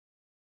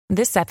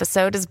This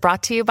episode is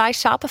brought to you by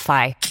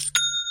Shopify.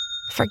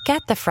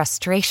 Forget the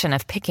frustration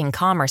of picking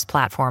commerce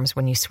platforms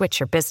when you switch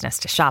your business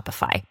to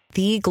Shopify,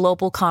 the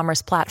global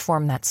commerce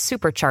platform that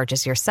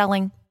supercharges your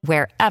selling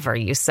wherever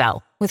you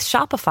sell. With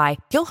Shopify,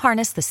 you'll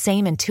harness the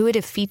same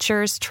intuitive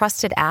features,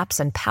 trusted apps,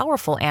 and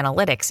powerful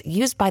analytics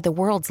used by the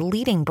world's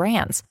leading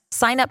brands.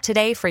 Sign up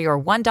today for your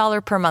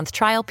 $1 per month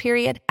trial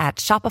period at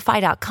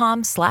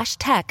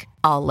shopify.com/tech,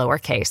 all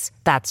lowercase.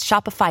 That's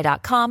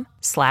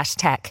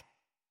shopify.com/tech.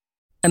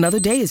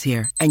 Another day is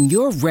here, and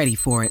you're ready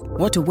for it.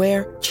 What to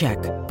wear? Check.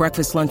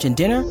 Breakfast, lunch, and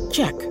dinner?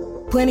 Check.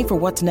 Planning for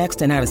what's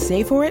next and how to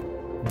save for it?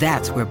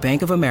 That's where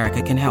Bank of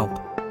America can help.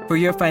 For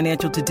your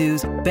financial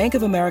to-dos, Bank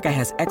of America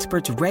has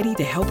experts ready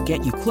to help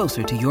get you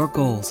closer to your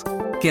goals.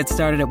 Get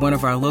started at one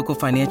of our local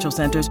financial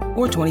centers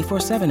or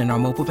 24/7 in our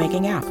mobile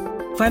banking app.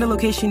 Find a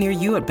location near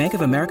you at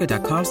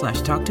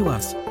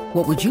bankofamerica.com/talktous.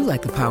 What would you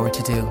like the power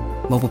to do?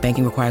 Mobile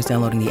banking requires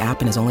downloading the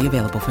app and is only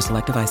available for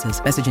select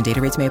devices. Message and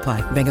data rates may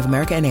apply. Bank of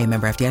America N.A.,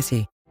 member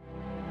FDIC.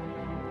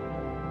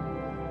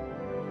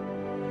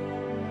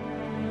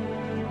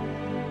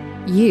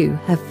 You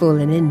have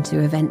fallen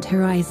into Event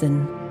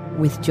Horizon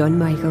with John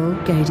Michael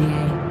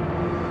Godier.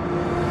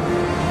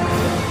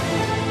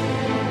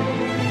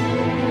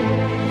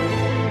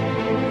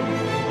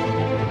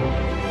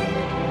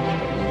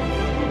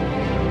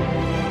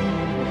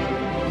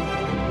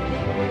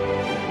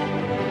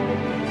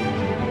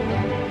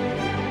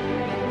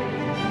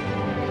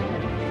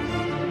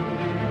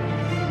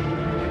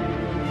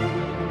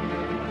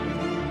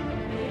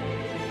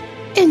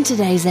 In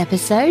today's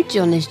episode,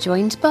 John is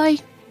joined by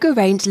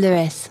Geraint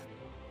Lewis.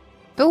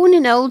 Born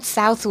in Old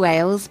South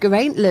Wales,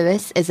 Geraint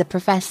Lewis is a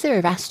professor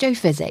of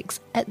astrophysics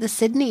at the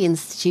Sydney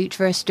Institute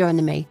for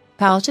Astronomy,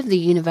 part of the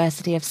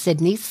University of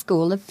Sydney's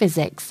School of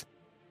Physics.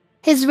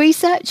 His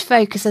research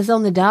focuses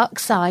on the dark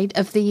side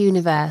of the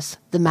universe,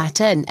 the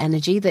matter and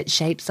energy that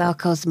shapes our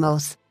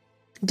cosmos.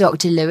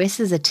 Dr. Lewis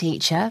is a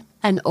teacher,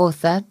 an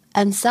author,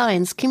 and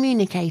science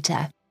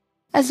communicator.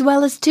 As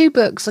well as 2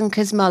 books on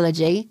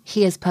cosmology,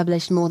 he has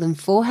published more than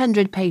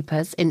 400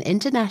 papers in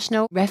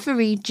international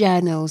refereed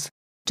journals.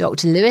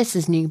 Dr.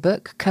 Lewis's new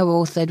book,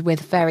 co-authored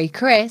with Ferry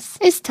Chris,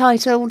 is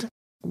titled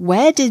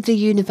Where Did the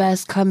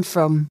Universe Come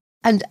From?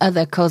 And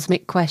Other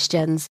Cosmic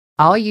Questions,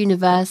 Our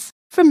Universe,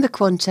 From the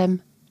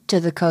Quantum to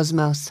the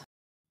Cosmos.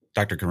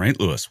 Dr. Geraint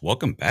Lewis,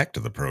 welcome back to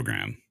the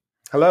program.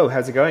 Hello,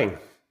 how's it going?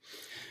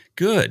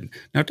 Good.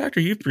 Now, Doctor,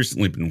 you've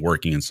recently been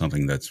working in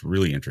something that's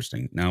really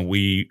interesting. Now,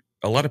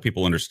 a lot of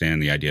people understand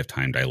the idea of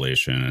time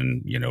dilation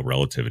and,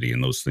 relativity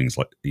and those things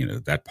like,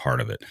 that part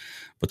of it.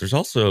 But there's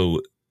also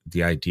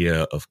the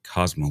idea of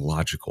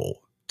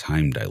cosmological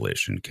time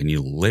dilation. Can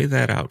you lay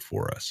that out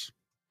for us?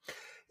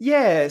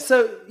 Yeah,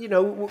 so,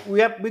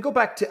 we go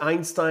back to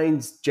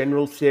Einstein's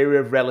general theory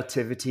of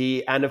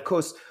relativity. And of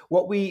course,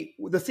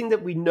 the thing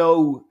that we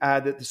know,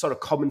 that the sort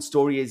of common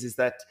story is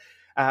that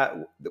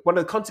one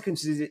of the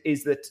consequences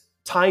is that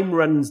time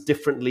runs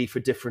differently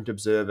for different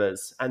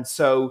observers. And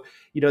so,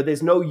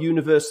 there's no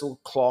universal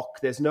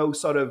clock. There's no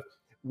sort of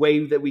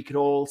way that we can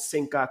all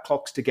sync our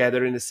clocks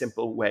together in a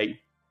simple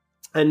way.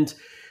 And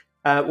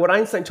what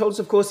Einstein told us,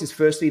 of course, is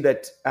firstly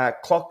that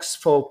clocks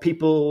for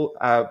people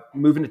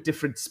moving at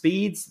different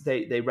speeds,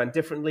 they run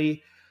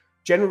differently.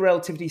 General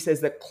relativity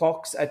says that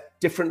clocks at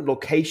different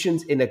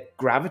locations in a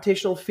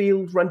gravitational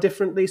field run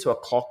differently. So a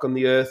clock on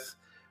the Earth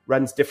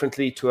runs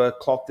differently to a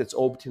clock that's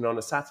orbiting on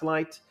a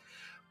satellite.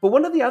 But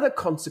one of the other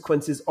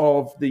consequences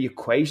of the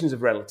equations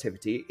of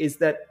relativity is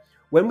that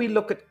when we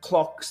look at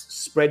clocks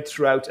spread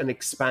throughout an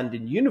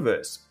expanding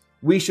universe,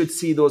 we should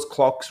see those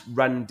clocks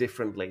run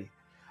differently.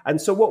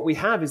 And so what we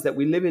have is that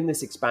we live in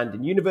this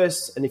expanding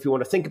universe. And if you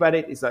want to think about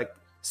it, it's like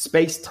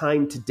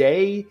space-time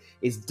today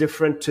is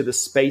different to the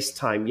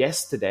space-time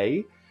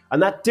yesterday. And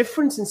that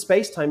difference in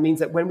space-time means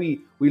that when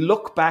we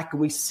look back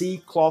and we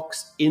see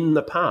clocks in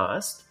the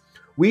past,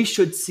 we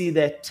should see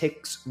their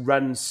ticks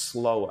run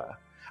slower.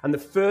 And the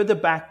further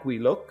back we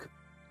look,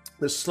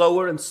 the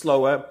slower and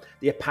slower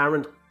the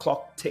apparent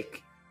clock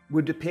tick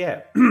would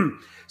appear.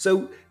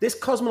 So this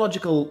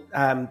cosmological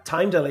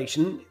time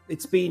dilation,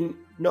 it's been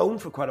known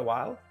for quite a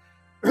while.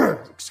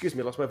 Excuse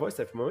me, I lost my voice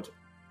there for a moment.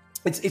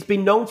 It's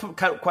been known for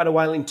quite a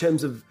while in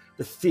terms of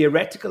the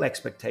theoretical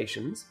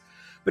expectations,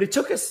 but it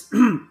took us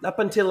up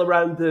until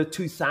around the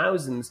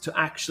 2000s to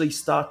actually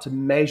start to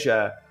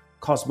measure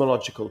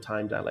cosmological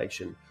time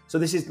dilation. So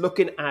this is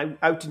looking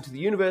out into the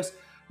universe,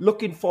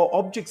 looking for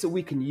objects that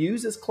we can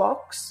use as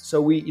clocks.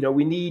 So we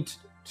need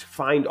to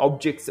find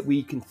objects that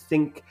we can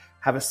think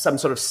have some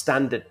sort of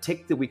standard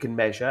tick that we can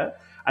measure,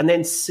 and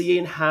then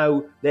seeing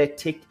how their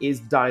tick is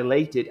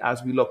dilated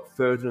as we look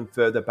further and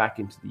further back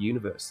into the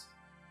universe.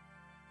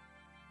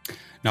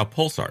 Now,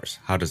 pulsars,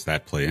 how does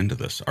that play into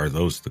this? Are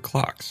those the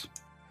clocks?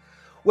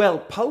 Well,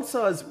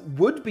 pulsars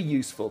would be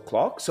useful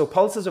clocks. So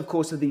pulsars, of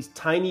course, are these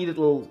tiny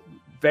little,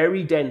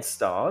 very dense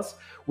stars,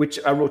 which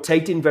are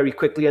rotating very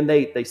quickly, and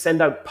they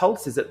send out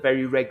pulses at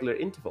very regular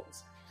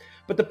intervals.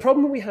 But the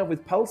problem we have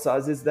with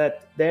pulsars is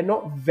that they're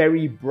not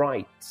very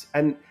bright.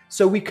 And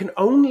so we can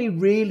only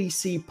really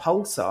see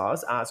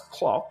pulsars as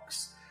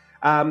clocks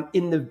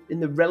in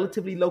the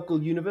relatively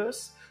local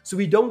universe. So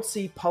we don't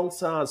see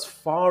pulsars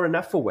far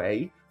enough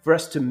away for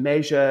us to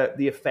measure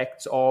the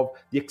effects of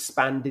the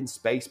expanding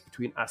space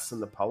between us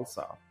and the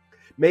pulsar.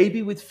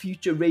 Maybe with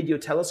future radio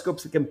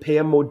telescopes that can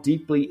peer more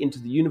deeply into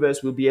the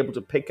universe, we'll be able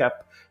to pick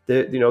up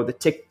the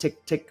tick,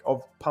 tick, tick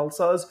of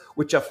pulsars,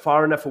 which are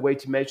far enough away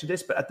to measure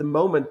this. But at the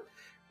moment,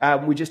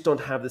 we just don't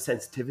have the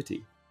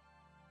sensitivity.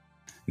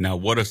 Now,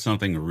 what if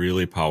something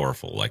really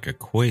powerful, like a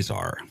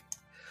quasar?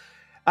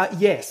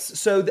 Yes.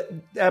 So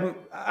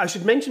I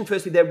should mention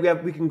firstly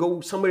that we can go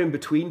somewhere in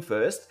between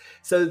first.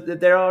 So that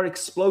there are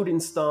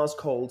exploding stars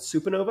called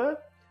supernova.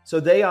 So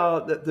they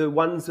are the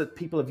ones that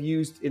people have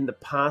used in the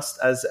past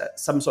as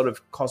some sort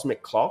of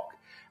cosmic clock.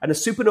 And a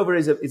supernova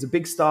is a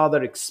big star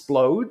that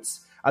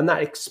explodes, and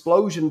that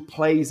explosion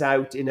plays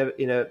out in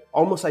a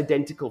almost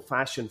identical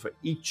fashion for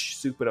each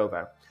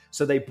supernova.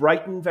 So they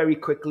brighten very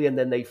quickly and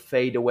then they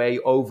fade away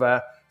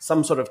over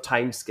some sort of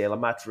time scale, a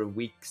matter of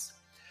weeks.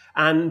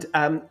 And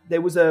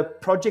there was a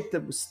project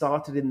that was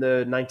started in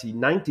the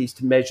 1990s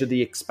to measure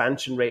the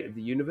expansion rate of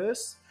the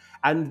universe.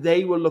 And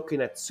they were looking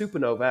at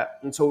supernova.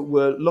 And so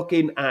we're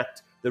looking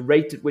at the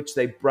rate at which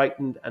they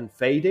brightened and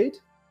faded.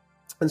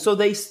 And so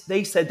they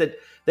said that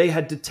they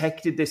had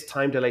detected this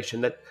time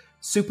dilation, that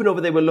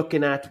supernova they were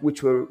looking at,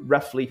 which were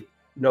roughly,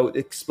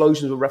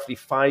 explosions were roughly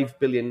 5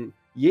 billion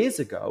years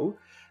ago.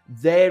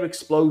 Their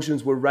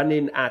explosions were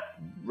running at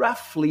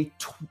roughly,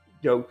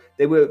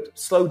 they were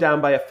slowed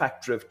down by a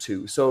factor of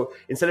 2. So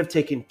instead of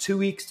taking 2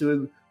 weeks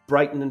to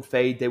brighten and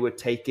fade, they were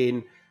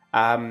taking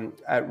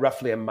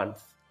roughly a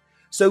month.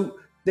 So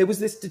there was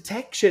this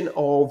detection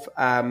of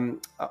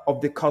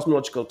the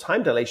cosmological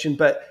time dilation,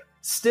 but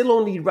still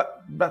only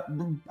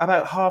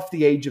about half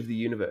the age of the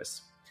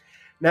universe.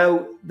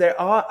 Now, there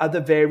are other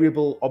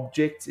variable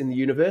objects in the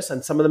universe,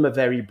 and some of them are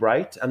very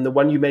bright. And the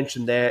one you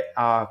mentioned there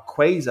are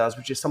quasars,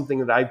 which is something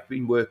that I've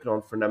been working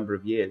on for a number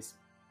of years.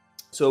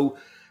 So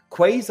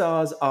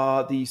quasars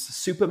are these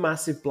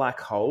supermassive black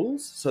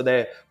holes. So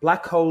they're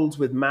black holes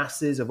with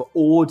masses of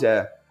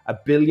order 1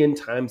 billion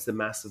times the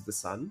mass of the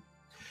sun.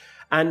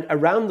 And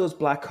around those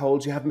black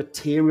holes, you have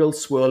material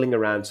swirling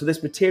around. So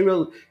this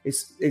material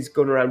is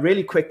going around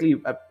really quickly,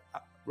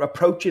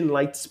 approaching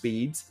light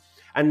speeds.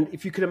 And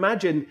if you can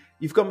imagine,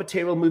 you've got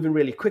material moving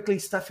really quickly,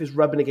 stuff is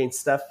rubbing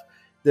against stuff.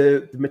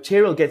 The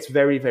material gets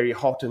very, very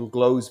hot and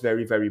glows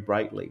very, very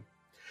brightly.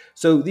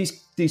 So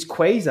these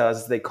quasars,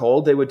 as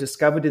they were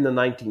discovered in the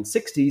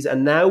 1960s,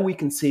 and now we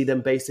can see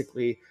them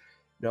basically,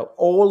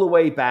 all the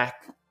way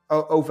back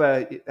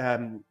over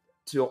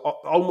to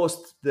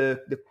almost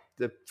the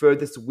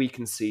furthest we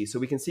can see. So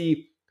we can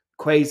see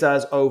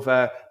quasars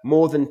over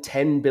more than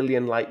 10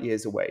 billion light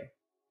years away.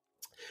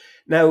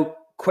 Now,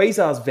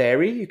 quasars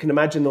vary. You can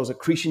imagine those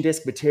accretion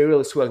disk material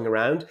is swirling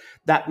around.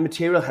 That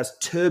material has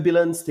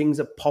turbulence, things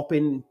are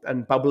popping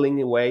and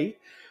bubbling away.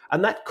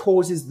 And that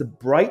causes the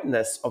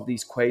brightness of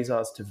these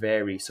quasars to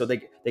vary. So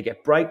they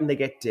get bright and they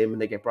get dim,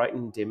 and they get bright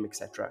and dim,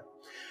 etc.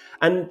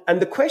 And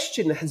the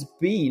question has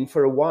been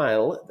for a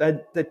while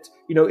that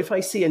if I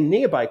see a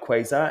nearby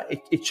quasar,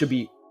 it should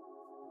be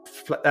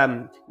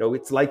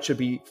its light should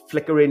be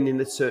flickering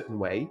in a certain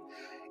way.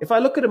 If I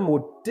look at a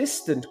more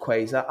distant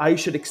quasar, I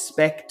should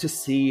expect to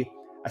see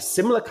a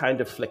similar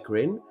kind of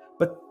flickering,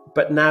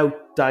 but now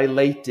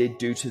dilated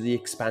due to the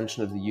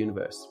expansion of the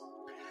universe.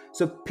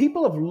 So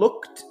people have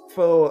looked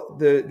for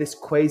this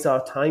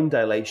quasar time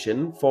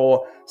dilation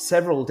for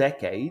several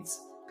decades,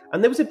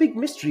 and there was a big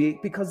mystery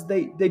because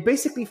they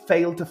basically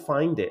failed to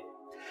find it.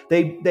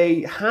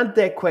 They had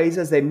their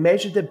quasars, they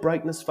measured their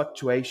brightness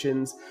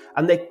fluctuations,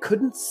 and they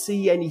couldn't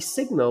see any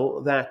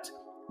signal that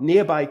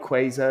nearby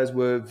quasars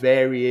were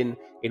varying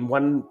in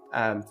one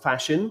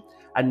fashion,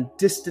 and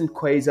distant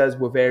quasars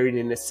were varying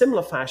in a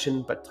similar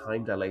fashion, but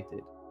time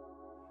dilated.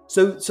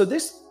 So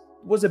this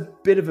was a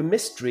bit of a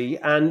mystery,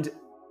 and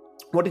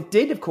what it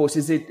did, of course,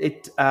 is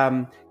it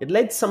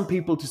led some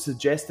people to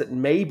suggest that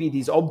maybe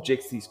these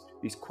objects,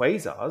 these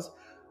quasars,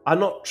 are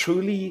not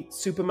truly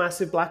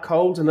supermassive black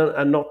holes and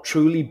are not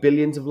truly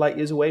billions of light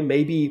years away.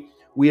 Maybe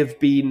we have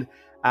been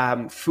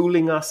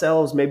fooling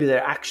ourselves. Maybe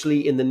they're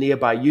actually in the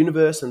nearby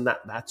universe, and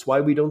that's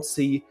why we don't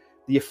see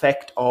the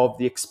effect of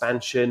the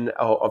expansion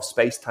of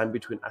space-time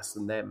between us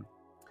and them.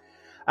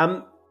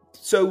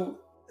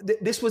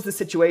 This was the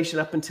situation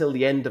up until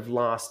the end of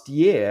last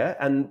year.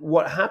 And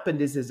what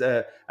happened is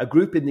a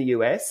group in the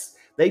US,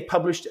 they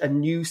published a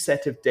new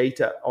set of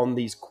data on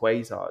these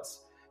quasars.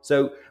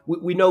 So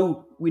we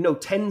know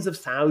tens of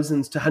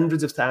thousands to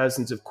hundreds of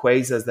thousands of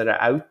quasars that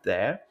are out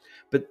there,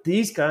 but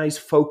these guys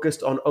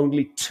focused on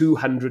only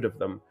 200 of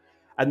them.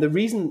 And the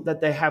reason that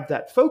they have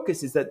that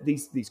focus is that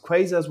these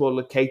quasars were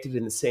located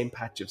in the same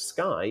patch of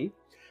sky,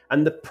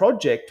 and the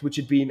project, which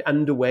had been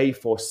underway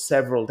for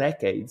several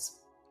decades,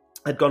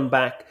 had gone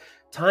back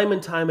time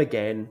and time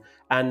again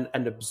and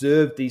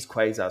observed these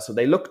quasars. So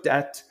they looked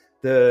at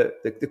the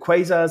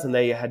quasars, and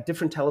they had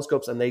different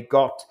telescopes, and they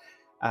got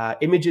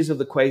images of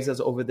the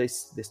quasars over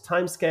this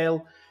time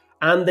scale,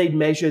 and they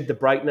measured the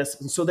brightness,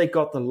 and so they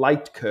got the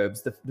light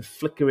curves, the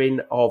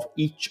flickering of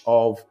each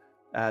of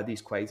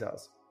these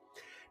quasars.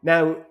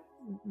 Now,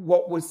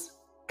 what was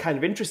kind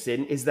of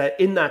interesting is that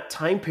in that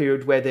time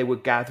period where they were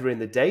gathering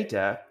the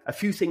data, a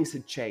few things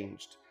had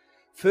changed.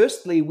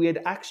 Firstly, we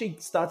had actually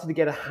started to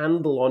get a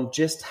handle on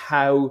just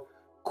how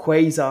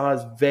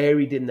quasars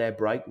varied in their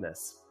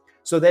brightness.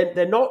 So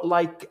they're not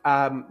like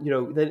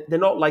they're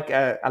not like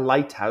a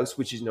lighthouse,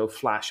 which is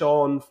flash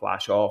on,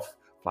 flash off,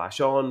 flash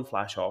on,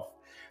 flash off.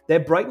 Their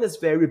brightness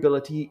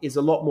variability is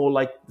a lot more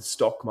like the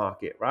stock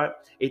market, right?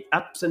 It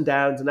ups and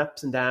downs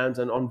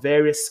and on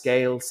various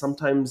scales,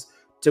 sometimes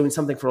doing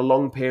something for a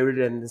long period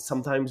and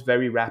sometimes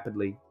very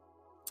rapidly.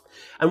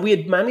 And we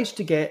had managed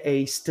to get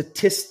a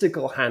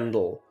statistical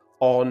handle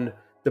on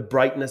the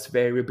brightness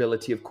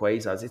variability of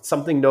quasars. It's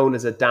something known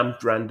as a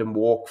damped random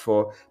walk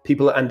for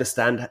people that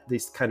understand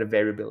this kind of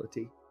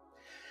variability.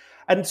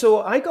 And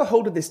so I got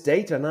hold of this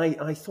data and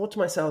I thought to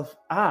myself,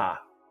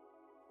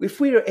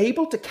 if we are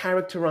able to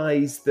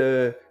characterize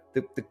the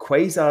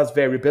quasar's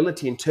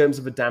variability in terms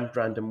of a damped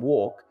random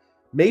walk,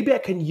 maybe I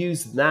can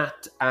use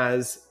that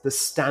as the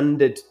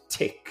standard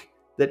tick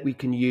that we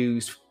can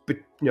use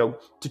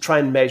to try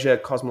and measure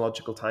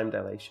cosmological time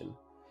dilation.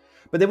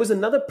 But there was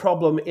another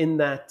problem in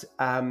that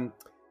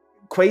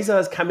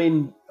quasars come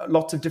in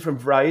lots of different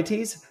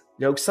varieties.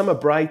 Some are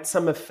bright,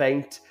 some are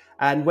faint.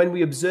 And when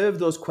we observe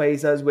those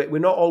quasars, we're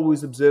not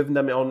always observing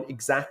them on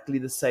exactly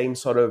the same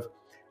sort of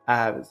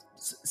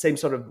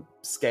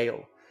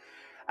scale.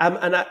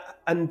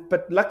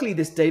 But luckily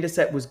this data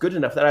set was good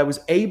enough that I was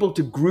able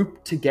to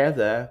group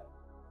together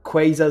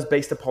quasars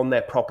based upon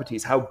their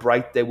properties, how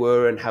bright they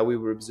were and how we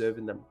were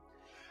observing them.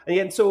 And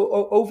again,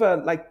 so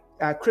over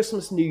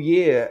Christmas, New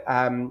Year,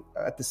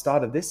 at the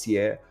start of this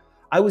year,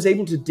 I was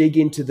able to dig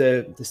into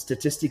the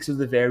statistics of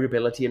the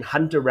variability and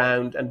hunt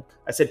around, and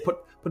I said put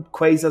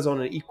quasars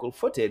on an equal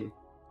footing.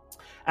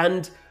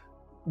 And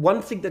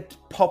one thing that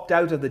popped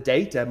out of the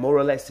data more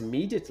or less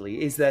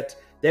immediately is that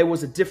there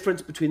was a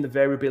difference between the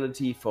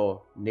variability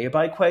for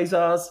nearby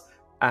quasars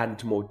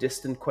and more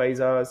distant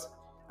quasars.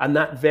 And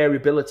that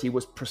variability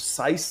was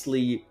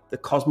precisely the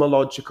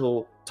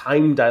cosmological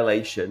time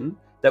dilation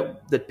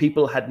that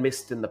people had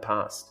missed in the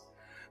past.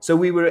 So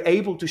we were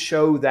able to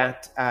show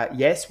that,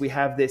 yes, we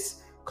have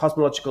this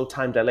cosmological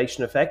time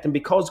dilation effect. And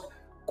because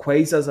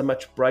quasars are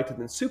much brighter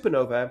than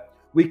supernova,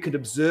 we could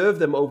observe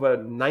them over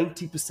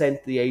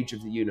 90% the age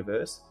of the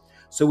universe.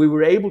 So we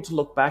were able to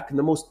look back, and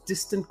the most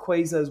distant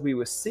quasars we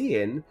were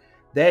seeing,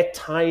 their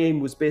time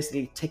was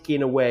basically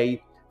ticking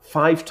away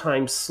 5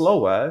 times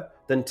slower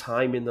than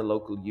time in the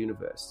local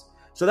universe.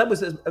 So that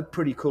was a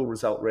pretty cool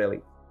result,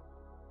 really.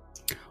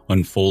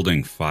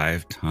 Unfolding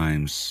 5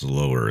 times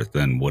slower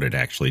than what it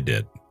actually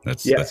did.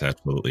 That's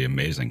absolutely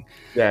amazing.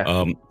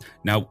 Yeah.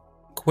 Now,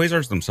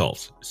 quasars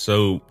themselves.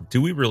 So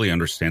do we really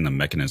understand the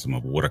mechanism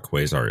of what a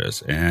quasar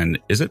is? And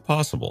is it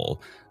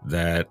possible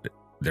that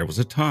there was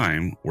a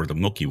time where the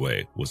Milky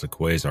Way was a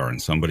quasar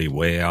and somebody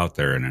way out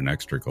there in an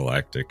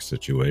extragalactic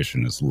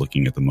situation is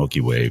looking at the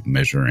Milky Way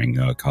measuring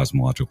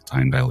cosmological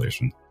time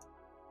dilation?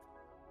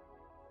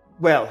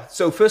 Well,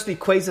 so firstly,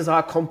 quasars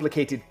are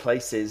complicated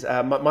places.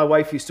 My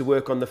wife used to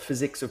work on the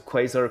physics of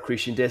quasar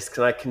accretion disks,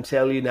 and I can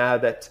tell you now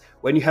that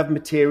when you have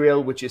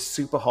material which is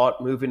super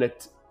hot, moving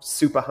at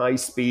super high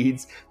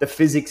speeds, the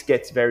physics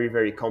gets very,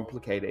 very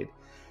complicated.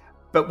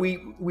 But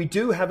we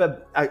do have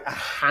a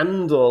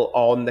handle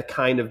on the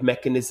kind of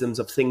mechanisms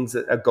of things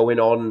that are going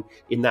on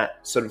in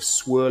that sort of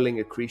swirling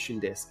accretion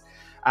disk.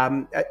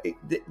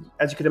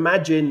 As you can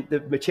imagine,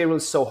 the material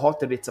is so hot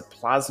that it's a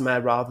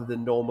plasma rather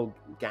than normal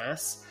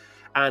gas.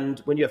 And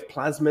when you have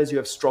plasmas, you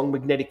have strong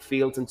magnetic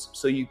fields. And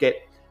so you get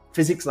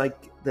physics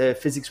like the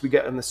physics we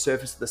get on the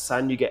surface of the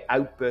sun. You get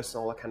outbursts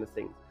and all that kind of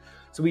thing.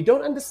 So we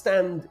don't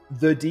understand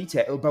the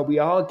detail, but we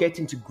are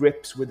getting to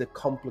grips with the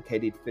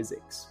complicated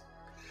physics.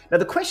 Now,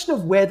 the question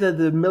of whether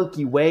the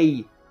Milky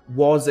Way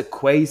was a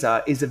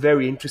quasar is a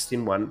very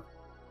interesting one.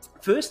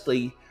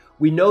 Firstly,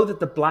 we know that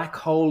the black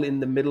hole in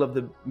the middle of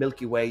the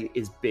Milky Way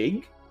is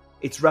big.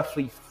 It's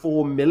roughly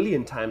 4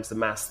 million times the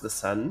mass of the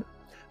sun.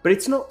 But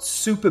it's not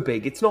super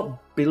big. It's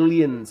not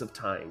billions of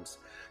times.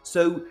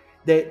 So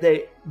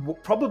there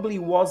probably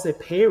was a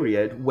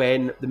period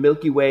when the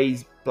Milky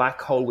Way's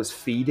black hole was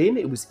feeding.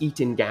 It was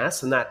eating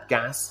gas, and that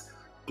gas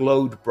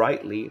glowed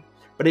brightly.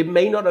 But it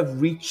may not have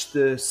reached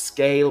the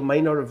scale, may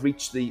not have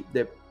reached the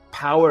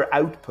power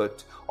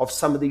output of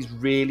some of these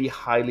really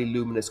highly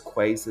luminous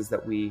quasars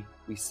that we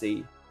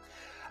see.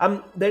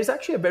 There's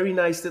actually a very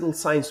nice little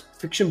science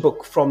fiction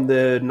book from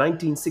the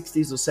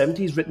 1960s or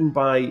 70s written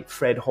by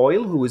Fred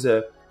Hoyle, who was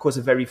of course,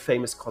 a very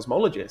famous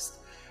cosmologist.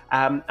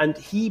 And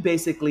he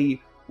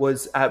basically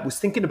was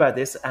thinking about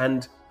this,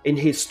 and in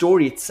his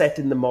story, it's set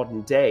in the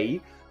modern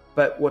day.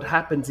 But what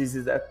happens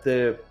is that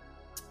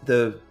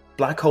the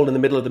black hole in the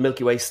middle of the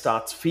Milky Way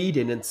starts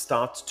feeding and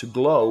starts to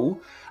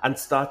glow and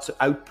starts to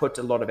output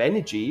a lot of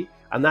energy.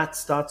 And that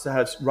starts to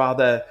have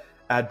rather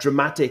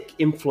dramatic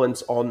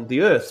influence on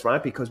the Earth,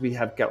 right? Because we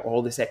have got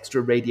all this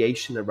extra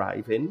radiation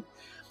arriving.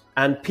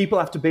 And people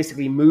have to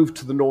basically move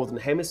to the northern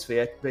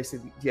hemisphere,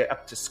 basically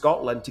up to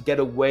Scotland, to get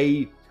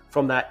away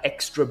from that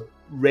extra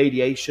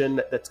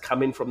radiation that's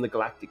coming from the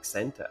galactic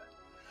center.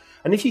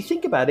 And if you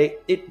think about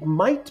it, it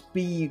might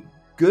be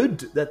good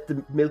that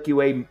the Milky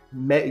Way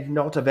may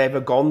not have ever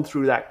gone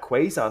through that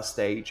quasar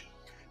stage,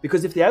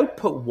 because if the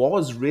output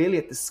was really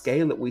at the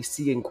scale that we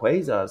see in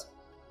quasars,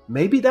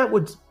 maybe that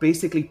would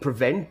basically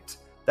prevent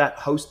that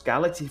host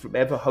galaxy from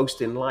ever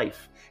hosting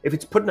life. If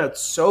it's putting out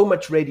so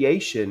much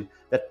radiation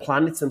that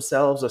planets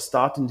themselves are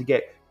starting to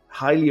get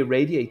highly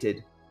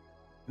irradiated,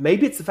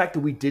 maybe it's the fact that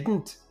we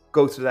didn't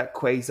go through that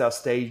quasar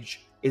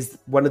stage is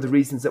one of the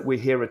reasons that we're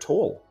here at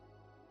all.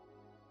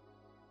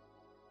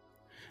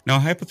 Now, a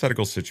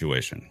hypothetical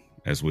situation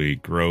as we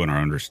grow in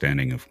our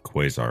understanding of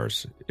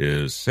quasars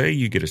is, say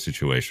you get a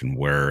situation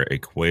where a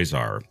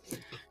quasar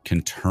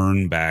can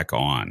turn back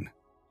on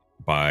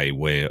by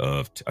way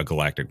of a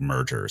galactic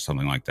merger or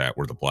something like that,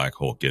 where the black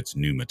hole gets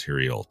new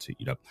material to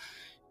eat up.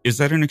 Is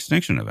that an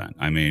extinction event?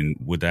 I mean,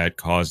 would that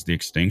cause the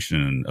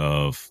extinction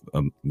of,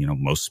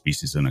 most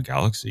species in a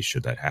galaxy,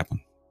 should that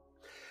happen?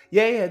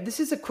 Yeah. This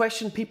is a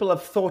question people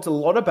have thought a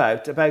lot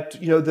about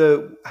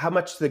how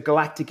much the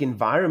galactic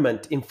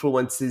environment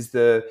influences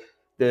the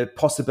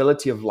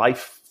possibility of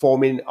life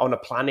forming on a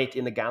planet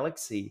in a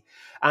galaxy.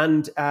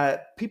 And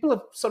people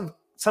have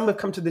some have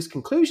come to this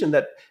conclusion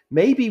that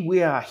maybe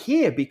we are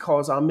here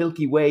because our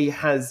Milky Way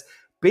has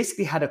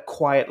basically had a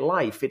quiet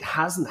life. It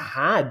hasn't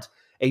had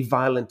a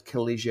violent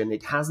collision.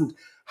 It hasn't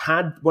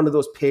had one of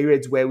those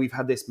periods where we've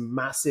had this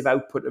massive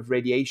output of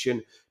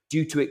radiation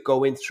due to it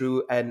going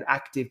through an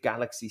active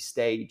galaxy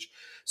stage.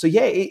 So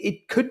yeah,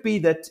 it could be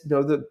that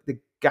the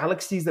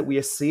galaxies that we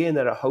are seeing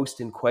that are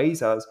hosting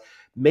quasars,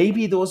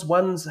 maybe those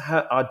ones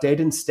are dead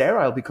and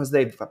sterile because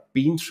they've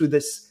been through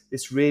this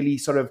really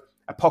sort of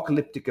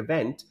apocalyptic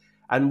event.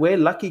 And we're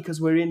lucky because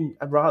we're in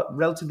a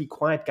relatively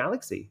quiet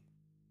galaxy.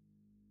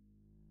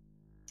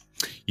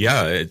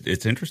 Yeah,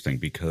 it's interesting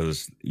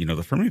because,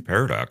 the Fermi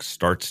paradox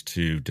starts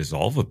to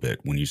dissolve a bit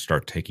when you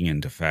start taking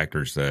into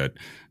factors that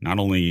not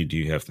only do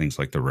you have things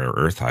like the rare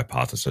Earth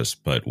hypothesis,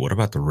 but what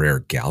about the rare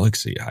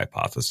galaxy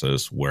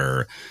hypothesis,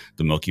 where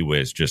the Milky Way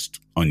is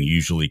just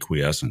unusually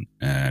quiescent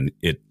and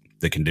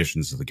the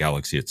conditions of the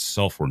galaxy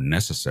itself were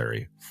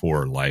necessary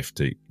for life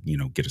to,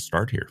 get a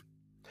start here.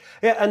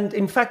 Yeah, and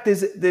in fact,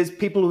 there's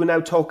people who now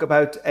talk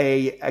about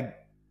a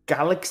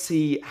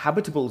galaxy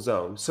habitable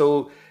zone.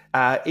 So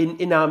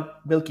in our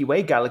Milky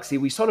Way galaxy,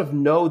 we sort of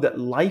know that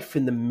life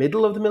in the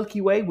middle of the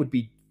Milky Way would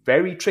be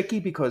very tricky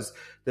because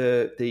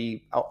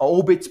the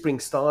orbits bring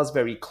stars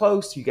very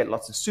close. You get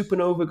lots of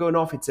supernova going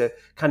off. It's a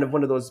kind of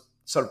one of those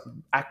sort of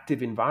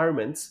active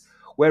environments.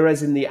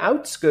 Whereas in the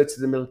outskirts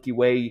of the Milky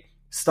Way,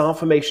 star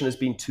formation has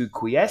been too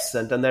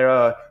quiescent and there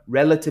are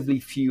relatively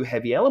few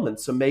heavy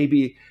elements. So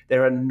maybe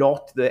there are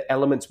not the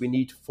elements we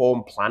need to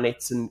form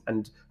planets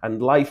and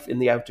life in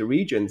the outer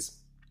regions.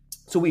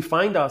 So we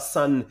find our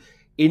sun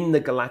in the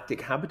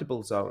galactic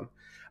habitable zone.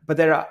 But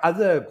there are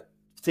other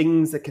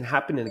things that can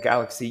happen in a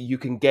galaxy. You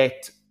can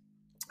get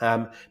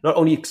not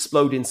only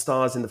exploding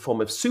stars in the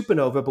form of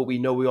supernova, but we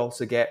know we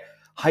also get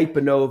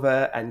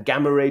hypernova and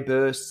gamma ray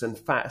bursts and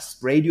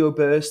fast radio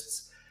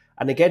bursts.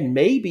 And again,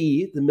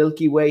 maybe the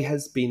Milky Way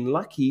has been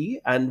lucky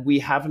and we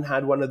haven't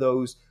had one of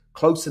those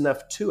close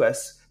enough to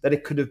us that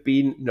it could have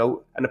been,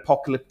 an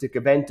apocalyptic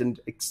event and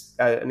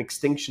an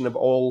extinction of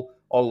all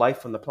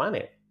life on the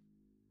planet.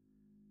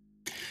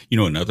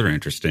 Another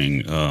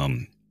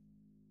interesting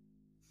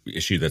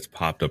issue that's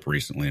popped up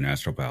recently in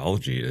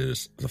astrobiology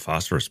is the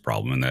phosphorus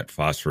problem, and that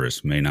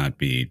phosphorus may not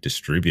be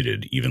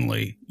distributed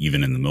evenly,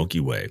 even in the Milky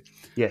Way,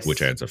 yes,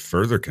 which adds a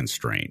further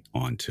constraint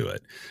onto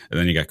it. And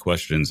then you got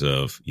questions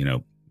of,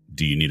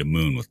 do you need a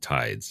moon with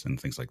tides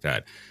and things like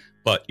that?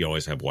 But you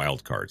always have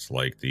wild cards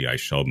like the ice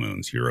shell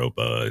moons,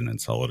 Europa and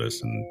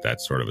Enceladus, and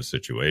that sort of a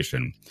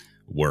situation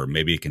where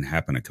maybe it can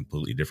happen a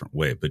completely different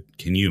way. But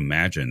can you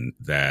imagine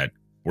that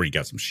where you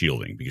got some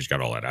shielding because you got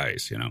all that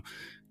ice,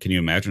 Can you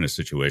imagine a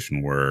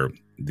situation where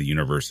the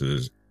universe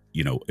is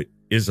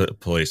a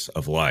place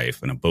of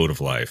life and a boat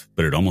of life,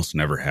 but it almost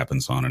never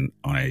happens on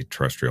a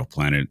terrestrial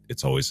planet?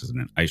 It's always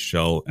in an ice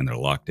shell and they're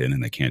locked in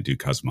and they can't do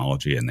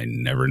cosmology and they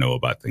never know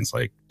about things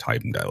like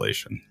time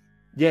dilation.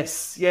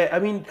 Yes. Yeah. I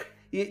mean,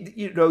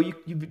 you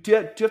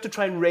have to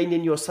try and rein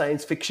in your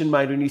science fiction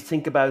mind when you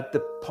think about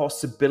the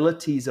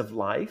possibilities of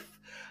life.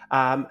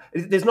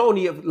 There's not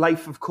only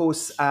life, of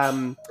course,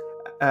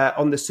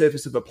 on the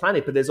surface of a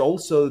planet, but there's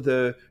also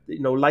the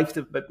life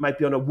that might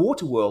be on a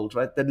water world,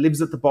 right? That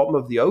lives at the bottom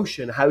of the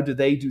ocean. How do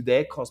they do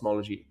their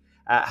cosmology?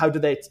 How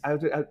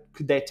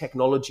could their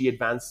technology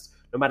advance,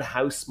 no matter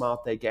how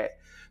smart they get?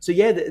 So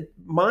yeah,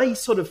 my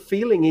sort of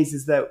feeling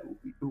is that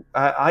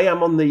I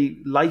am on the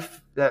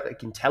life,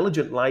 like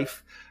intelligent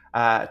life,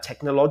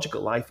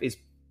 technological life is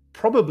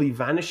probably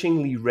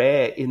vanishingly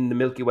rare in the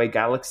Milky Way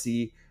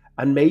galaxy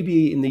and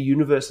maybe in the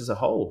universe as a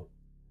whole.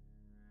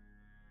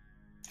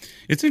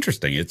 It's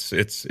interesting.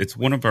 It's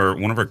one of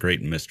our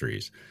great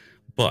mysteries.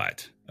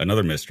 But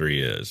another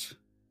mystery is,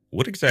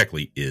 what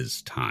exactly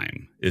is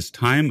time? Is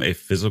time a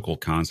physical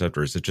concept,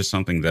 or is it just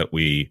something that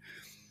we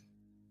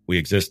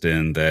exist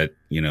in that,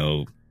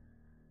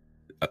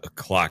 a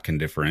clock can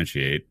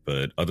differentiate,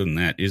 but other than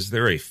that, is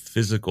there a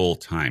physical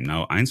time?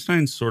 Now,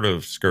 Einstein sort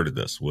of skirted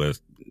this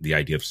with the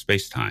idea of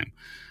space-time,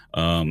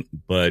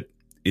 but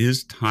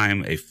is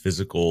time a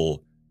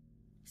physical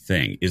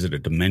thing? Is it a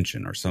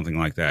dimension or something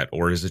like that?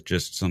 Or is it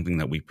just something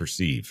that we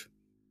perceive,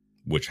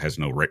 which has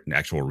no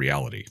actual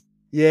reality?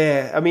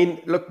 Yeah, I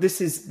mean, look,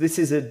 this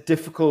is a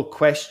difficult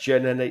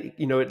question, and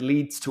it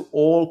leads to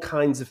all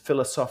kinds of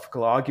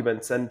philosophical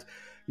arguments. And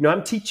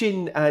I'm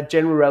teaching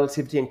general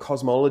relativity and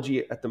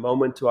cosmology at the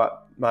moment to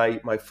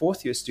my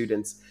fourth year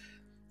students,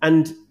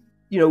 and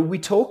we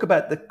talk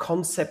about the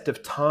concept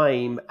of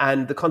time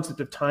and the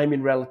concept of time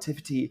in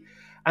relativity,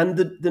 and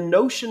the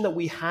notion that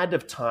we had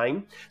of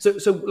time.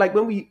 So like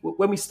when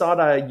we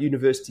start our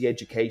university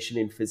education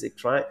in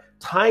physics, right?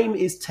 Time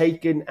is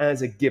taken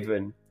as a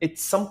given.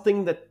 It's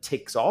something that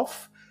ticks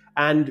off,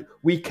 and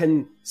we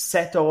can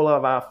set all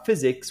of our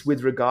physics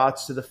with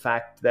regards to the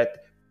fact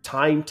that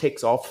time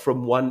ticks off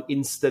from one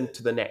instant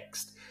to the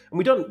next. And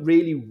we don't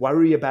really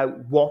worry about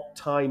what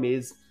time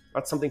is.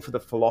 That's something for the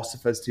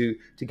philosophers to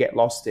get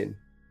lost in.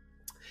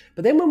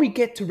 But then when we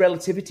get to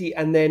relativity,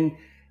 and then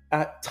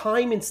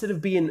time, instead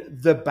of being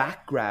the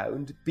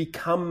background,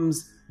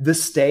 becomes the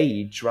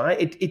stage,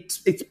 right?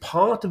 It's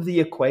part of the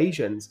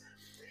equations.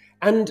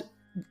 And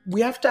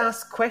we have to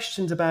ask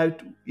questions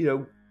about,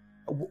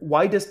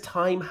 why does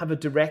time have a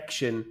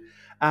direction?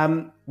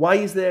 Why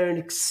is there an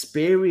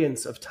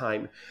experience of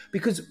time?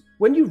 Because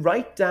when you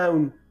write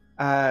down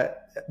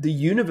the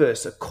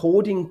universe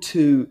according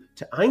to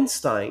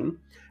Einstein,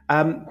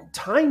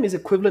 time is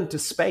equivalent to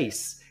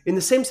space in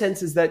the same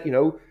sense as that,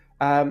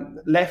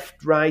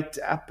 left, right,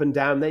 up and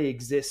down, they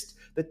exist.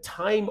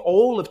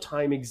 All of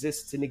time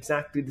exists in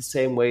exactly the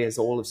same way as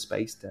all of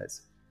space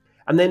does.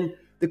 And then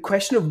the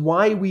question of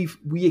why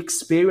we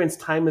experience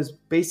time as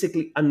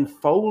basically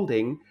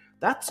unfolding,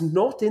 that's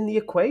not in the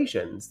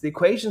equations. The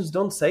equations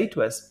don't say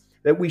to us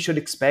that we should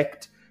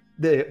expect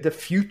the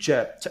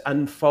future to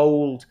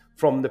unfold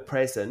from the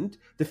present.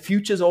 The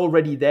future's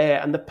already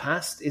there, and the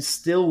past is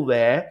still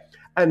there.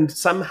 And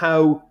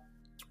somehow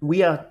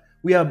we are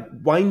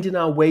winding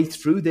our way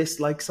through this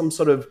like some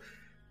sort of,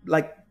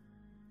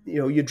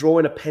 you're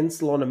drawing a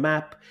pencil on a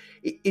map.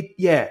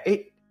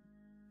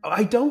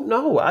 I don't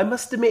know. I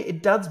must admit,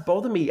 it does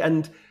bother me.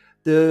 And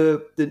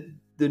the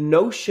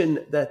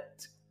notion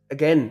that,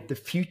 again, the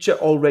future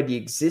already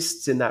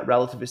exists in that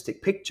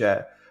relativistic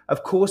picture,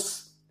 of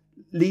course,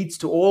 leads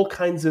to all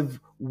kinds of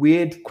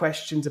weird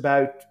questions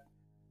about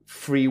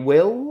free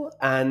will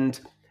and,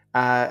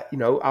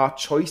 our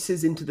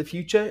choices into the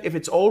future. If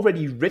it's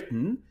already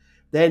written,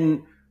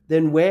 then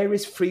where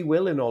is free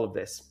will in all of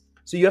this?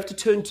 So you have to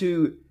turn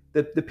to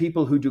the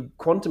people who do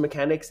quantum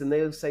mechanics, and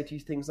they'll say to you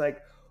things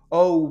like,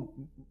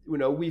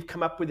 we've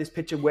come up with this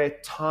picture where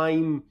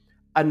time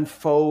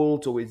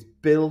unfolds or is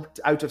built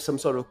out of some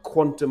sort of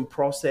quantum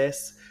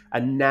process,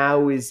 and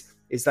now is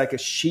like a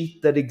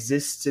sheet that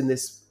exists in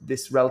this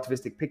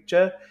relativistic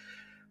picture.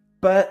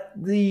 But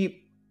the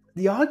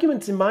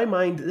arguments in my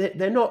mind,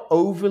 they're not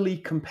overly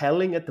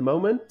compelling at the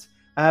moment.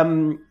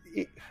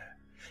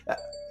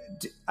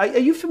 Are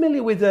you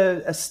familiar with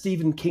a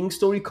Stephen King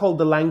story called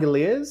The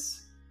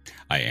Langoliers?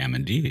 I am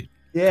indeed.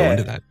 Yeah. Go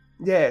into that.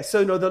 Yeah.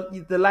 So no,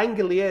 the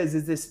Langoliers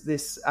is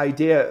this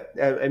idea,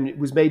 and it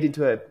was made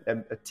into a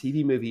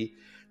TV movie,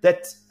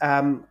 that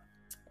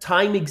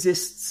time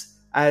exists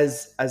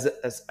as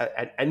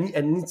an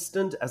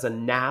instant, as a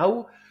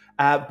now,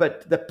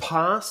 but the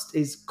past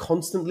is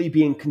constantly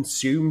being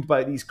consumed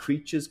by these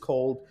creatures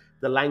called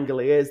the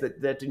Langoliers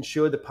that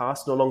ensure the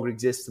past no longer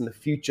exists and the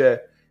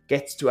future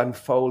gets to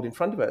unfold in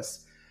front of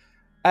us.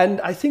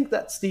 And I think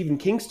that Stephen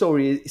King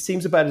story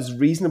seems about as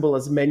reasonable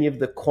as many of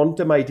the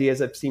quantum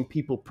ideas I've seen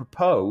people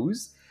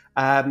propose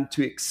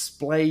to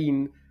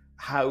explain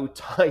how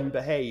time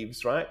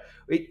behaves, right?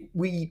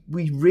 We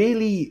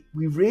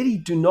really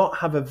do not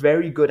have a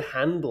very good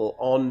handle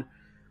on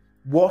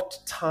what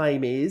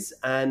time is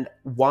and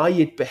why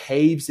it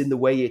behaves in the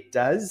way it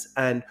does,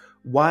 and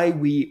why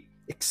we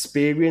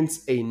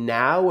experience a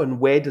now, and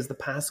where does the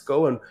past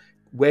go, and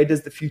where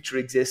does the future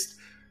exist.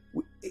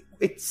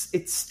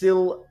 It's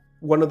still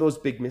one of those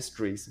big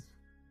mysteries.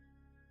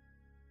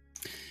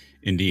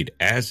 Indeed,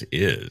 as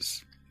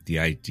is the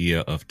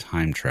idea of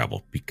time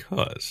travel,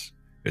 because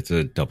it's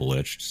a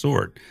double-edged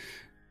sword.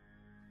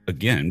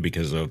 Again,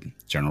 because of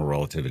general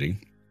relativity,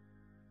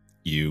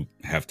 you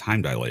have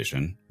time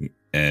dilation,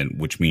 and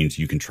which means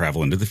you can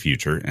travel into the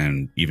future.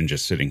 And even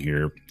just sitting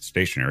here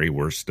stationary,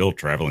 we're still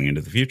traveling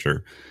into the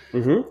future,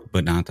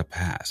 but not the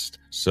past.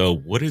 So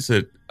what is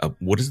it?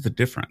 What is the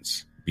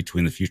difference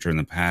between the future and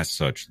the past,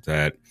 such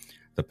that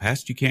the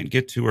past you can't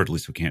get to, or at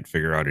least we can't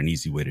figure out an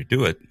easy way to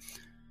do it,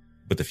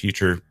 but the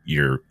future,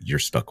 you're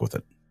stuck with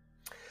it?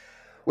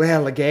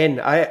 Well, again,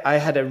 I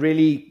had a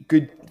really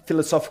good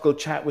philosophical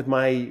chat with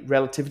my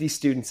relativity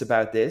students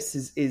about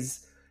this.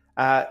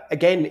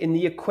 Again, in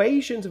the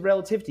equations of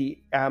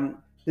relativity,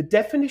 the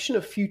definition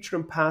of future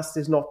and past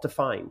is not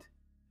defined.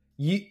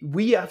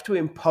 We have to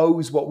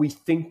impose what we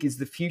think is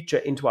the future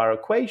into our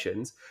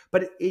equations,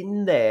 but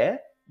in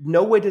there,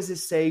 nowhere does it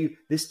say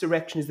this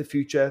direction is the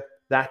future,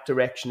 that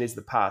direction is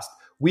the past.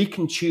 We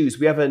can choose.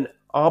 We have an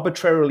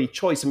arbitrarily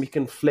choice, and we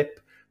can flip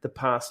the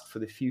past for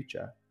the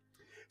future.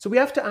 So we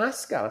have to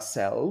ask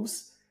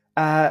ourselves,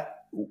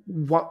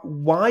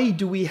 why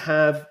do we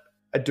have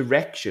a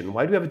direction?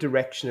 Why do we have a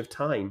direction of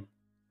time?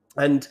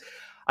 And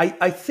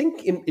I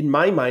think in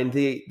my mind,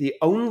 the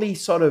only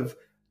sort of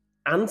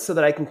answer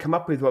that I can come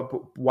up with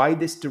why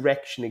this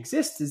direction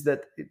exists is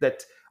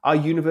that our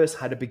universe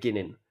had a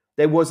beginning.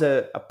 There was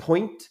a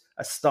point,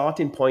 a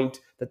starting point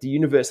that the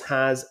universe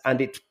has,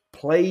 and it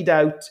played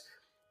out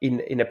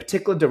in a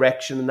particular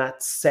direction, and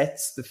that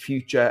sets the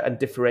future and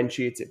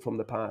differentiates it from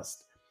the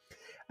past.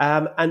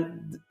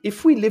 And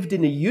if we lived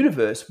in a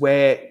universe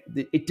where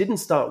it didn't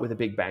start with a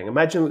big bang,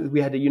 imagine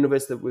we had a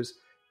universe that was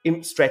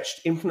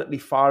stretched infinitely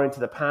far into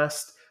the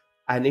past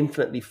and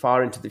infinitely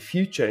far into the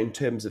future in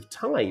terms of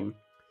time,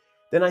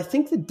 then I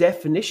think the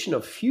definition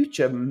of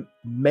future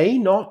may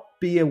not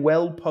be a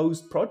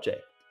well-posed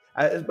concept,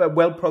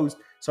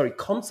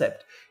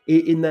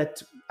 in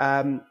that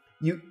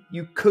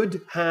you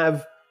could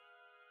have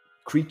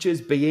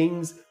creatures,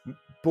 beings,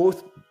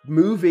 both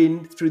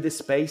moving through this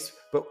space,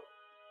 but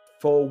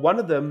for one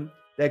of them,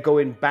 they're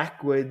going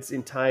backwards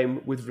in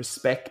time with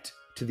respect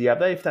to the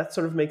other, if that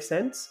sort of makes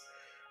sense.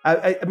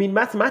 I mean,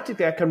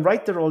 mathematically, I can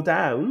write that all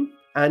down,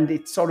 and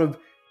it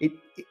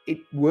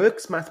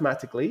works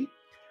mathematically.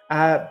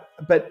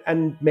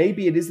 And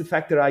maybe it is the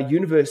fact that our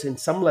universe in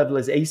some level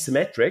is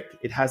asymmetric.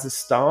 It has a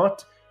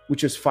start,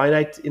 which is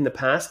finite in the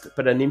past,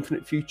 but an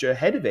infinite future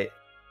ahead of it,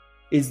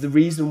 is the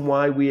reason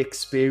why we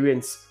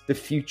experience the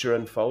future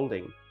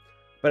unfolding.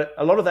 But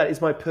a lot of that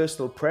is my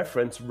personal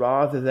preference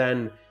rather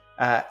than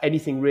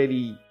anything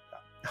really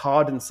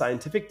hard and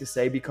scientific to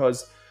say,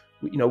 because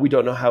we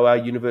don't know how our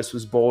universe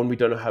was born. We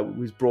don't know how it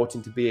was brought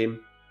into being.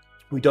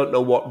 We don't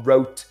know what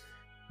wrote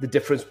the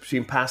difference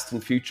between past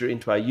and future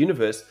into our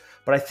universe.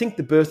 But I think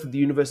the birth of the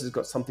universe has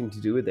got something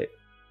to do with it.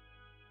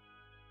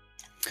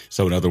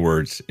 So in other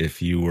words,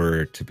 if you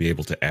were to be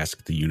able to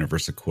ask the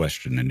universe a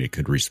question and it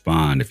could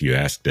respond, if you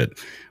asked it,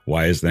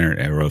 why is there an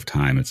arrow of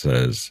time? It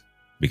says,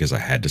 because I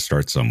had to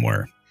start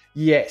somewhere.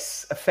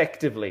 Yes,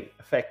 effectively.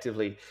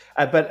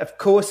 But of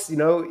course,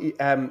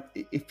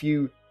 if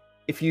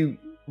you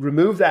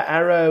remove that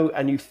arrow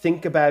and you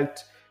think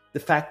about the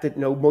fact that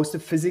most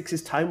of physics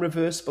is time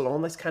reversible, all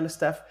this kind of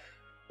stuff,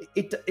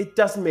 it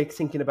doesn't make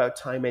thinking about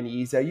time any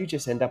easier. You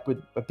just end up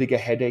with a bigger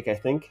headache, I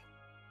think.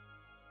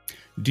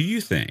 Do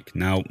you think,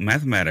 now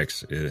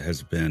mathematics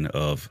has been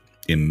of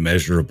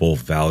immeasurable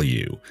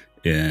value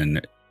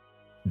in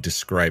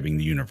describing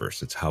the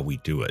universe. It's how we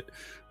do it.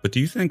 But do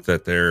you think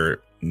that there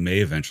may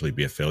eventually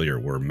be a failure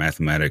where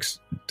mathematics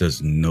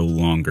does no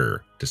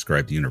longer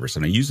describe the universe?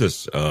 And I use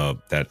this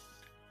that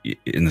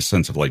in the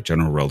sense of like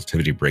general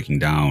relativity breaking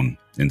down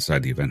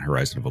inside the event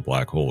horizon of a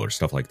black hole or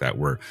stuff like that,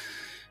 where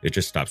it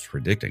just stops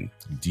predicting.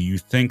 Do you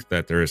think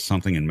that there is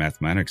something in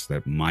mathematics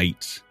that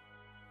might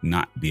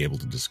not be able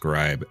to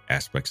describe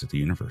aspects of the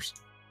universe?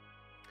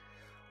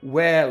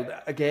 Well,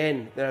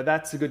 again,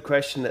 that's a good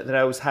question that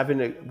I was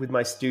having with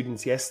my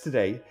students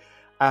yesterday.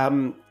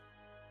 I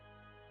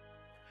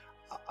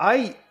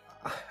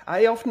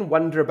often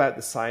wonder about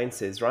the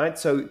sciences, right?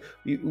 So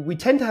we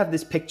tend to have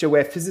this picture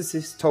where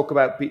physicists talk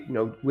about,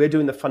 we're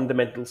doing the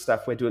fundamental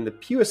stuff, we're doing the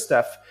pure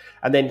stuff,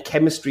 and then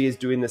chemistry is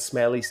doing the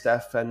smelly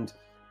stuff, and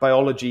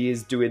biology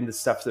is doing the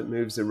stuff that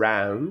moves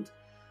around.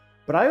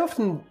 But I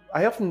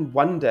often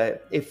wonder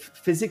if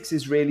physics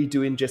is really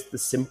doing just the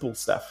simple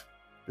stuff,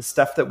 the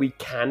stuff that we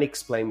can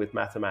explain with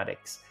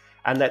mathematics.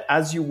 And that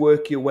as you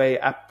work your way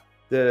up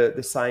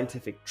the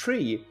scientific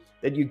tree,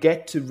 that you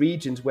get to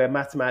regions where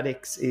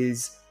mathematics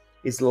is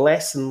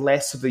less and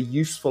less of a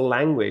useful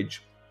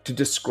language to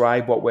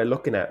describe what we're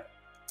looking at.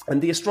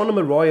 And the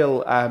Astronomer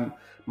Royal,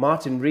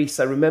 Martin Rees,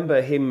 I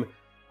remember him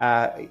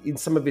in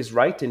some of his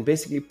writing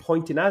basically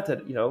pointing out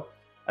that,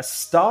 a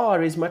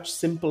star is much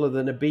simpler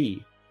than a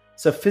bee.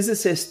 So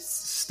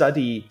physicists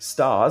study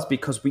stars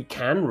because we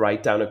can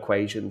write down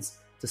equations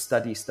to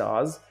study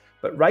stars,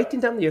 but writing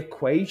down the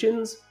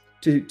equations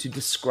to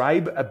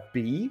describe a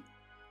bee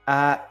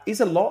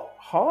is a lot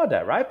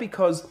harder, right?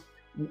 Because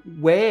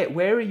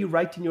where are you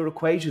writing your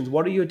equations?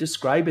 What are you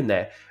describing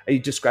there? Are you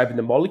describing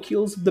the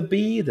molecules of the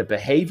bee, the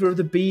behavior of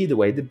the bee, the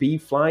way the bee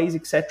flies,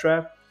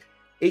 etc.?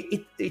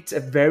 It's a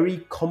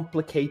very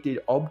complicated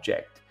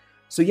object.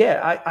 So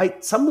yeah,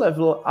 at some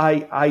level,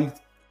 I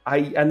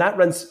and that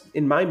runs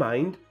in my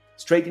mind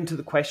straight into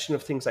the question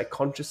of things like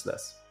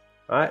consciousness,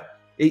 right?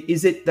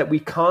 Is it that we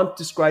can't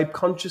describe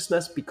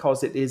consciousness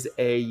because it is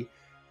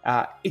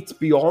it's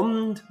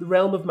beyond the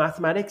realm of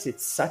mathematics?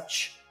 It's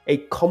such a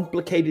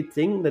complicated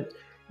thing that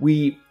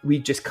we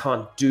just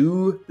can't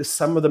do the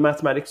sum of the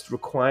mathematics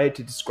required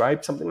to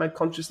describe something like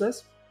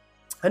consciousness?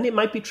 And it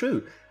might be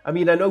true. I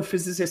mean, I know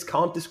physicists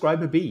can't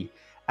describe a bee.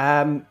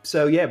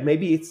 So yeah,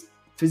 maybe it's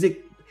physics.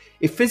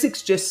 If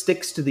physics just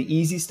sticks to the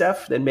easy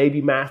stuff, then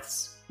maybe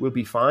maths will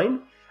be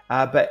fine.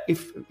 But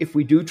if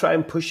we do try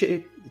and push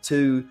it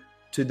to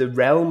the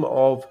realm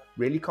of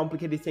really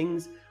complicated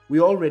things, we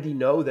already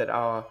know that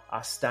our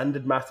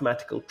standard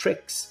mathematical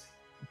tricks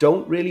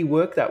don't really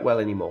work that well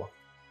anymore.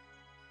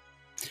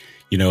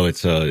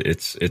 It's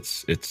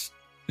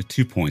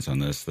 2 points on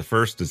this. The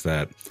first is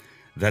that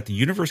the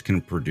universe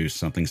can produce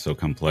something so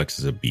complex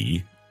as a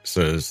bee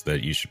says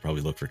that you should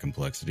probably look for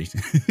complexity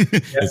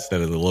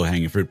instead of the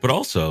low-hanging fruit. But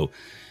also,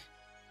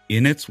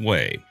 in its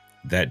way,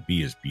 that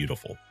bee is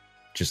beautiful.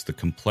 Just the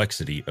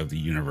complexity of the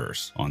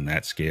universe on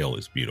that scale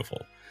is beautiful.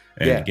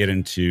 And to get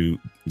into,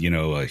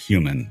 a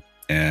human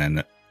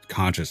and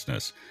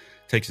consciousness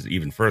takes it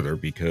even further,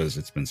 because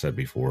it's been said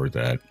before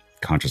that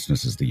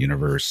consciousness is the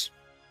universe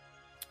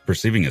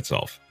perceiving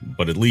itself.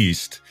 But at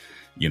least,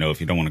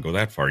 if you don't want to go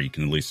that far, you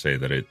can at least say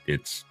that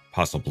it's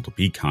possible to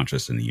be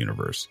conscious in the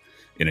universe,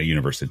 in a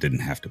universe that didn't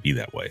have to be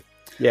that way.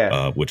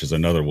 Which is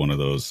another one of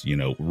those,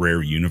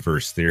 rare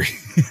universe theory.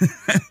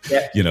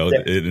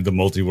 The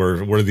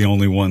multiverse, we're the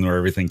only one where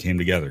everything came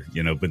together,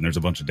 but there's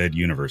a bunch of dead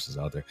universes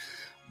out there.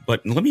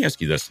 But let me ask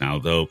you this now,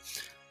 though.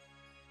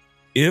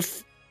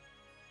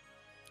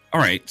 All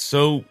right,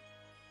 so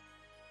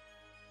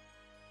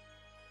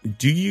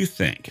do you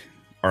think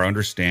our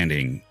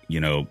understanding,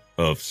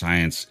 of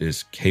science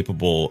is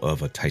capable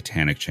of a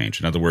titanic change?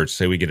 In other words,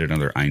 say we get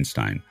another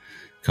Einstein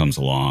comes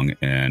along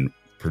and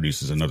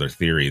produces another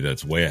theory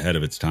that's way ahead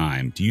of its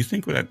time. Do you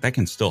think that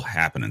can still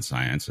happen in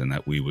science, and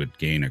that we would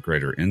gain a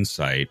greater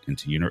insight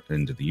into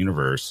the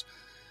universe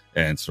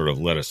and sort of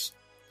let us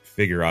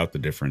figure out the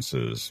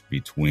differences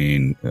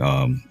between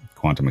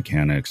quantum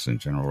mechanics and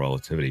general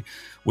relativity,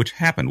 which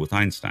happened with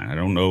Einstein? I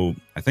don't know.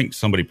 I think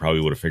somebody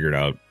probably would have figured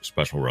out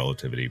special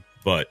relativity,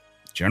 but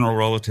general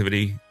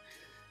relativity,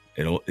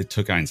 it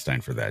took Einstein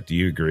for that. Do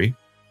you agree?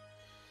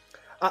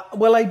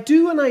 Well, I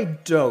do and I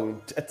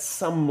don't at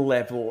some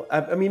level.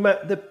 I mean,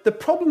 the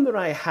problem that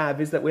I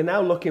have is that we're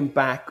now looking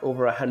back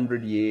over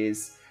 100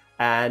 years,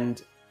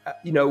 and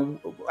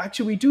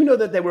actually we do know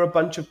that there were a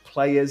bunch of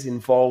players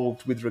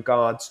involved with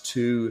regards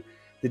to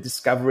the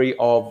discovery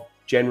of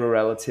general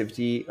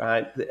relativity.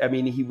 I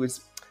mean, he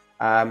was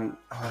I've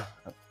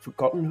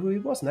forgotten who he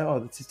was now. Oh,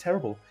 this is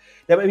terrible.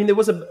 I mean, there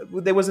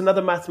was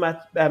another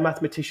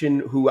mathematician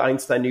who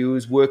Einstein knew, who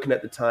was working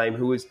at the time,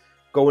 who was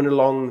going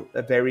along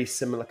a very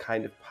similar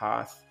kind of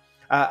path.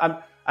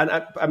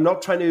 I'm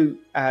not trying to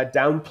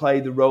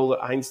downplay the role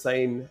that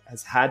Einstein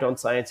has had on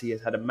science. He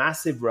has had a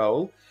massive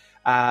role,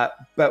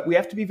 but we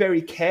have to be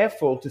very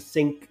careful to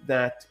think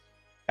that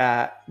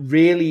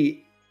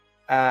really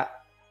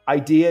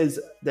ideas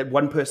that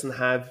one person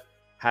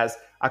has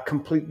are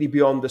completely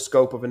beyond the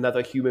scope of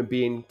another human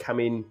being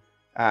coming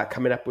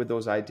up with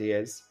those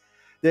ideas.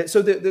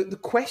 So the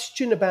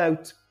question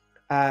about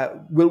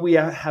will we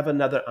have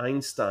another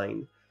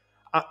Einstein,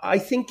 I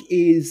think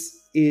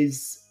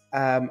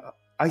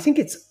I think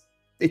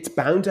it's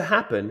bound to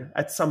happen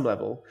at some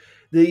level.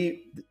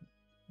 We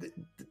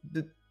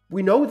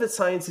know that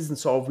science isn't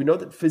solved. We know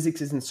that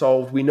physics isn't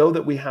solved. We know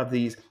that we have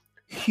these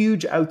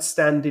huge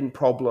outstanding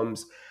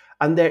problems,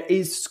 and there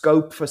is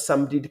scope for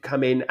somebody to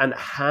come in and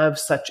have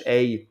such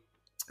a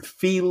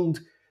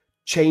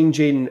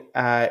field-changing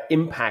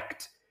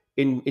impact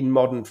in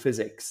modern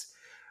physics.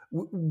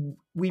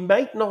 We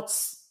might not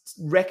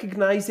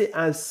recognize it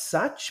as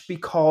such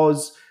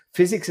because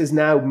physics is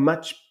now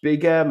much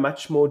bigger,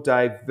 much more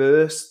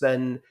diverse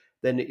than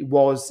it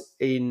was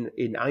in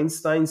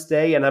Einstein's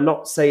day. And I'm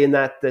not saying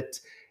that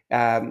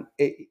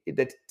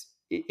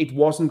it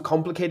wasn't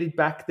complicated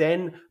back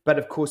then, but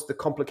of course the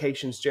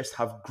complications just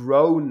have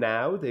grown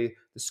now. The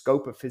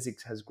scope of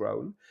physics has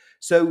grown.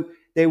 So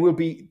there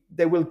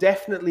will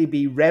definitely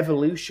be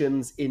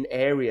revolutions in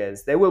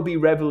areas. There will be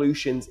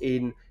revolutions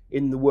in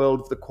the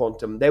world of the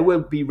quantum. There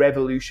will be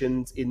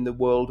revolutions in the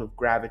world of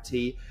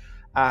gravity,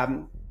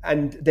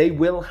 and they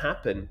will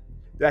happen.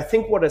 I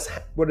think what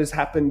has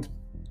happened,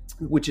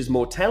 which is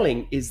more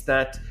telling, is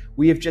that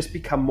we have just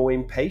become more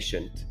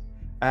impatient.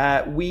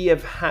 We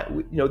have had,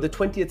 the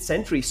 20th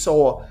century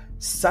saw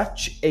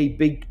such a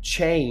big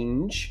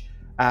change,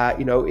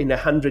 in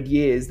 100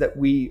 years that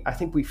I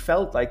think we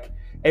felt like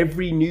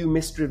every new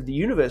mystery of the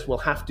universe will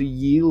have to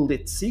yield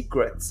its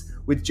secrets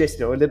with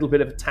just, a little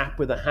bit of a tap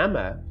with a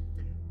hammer.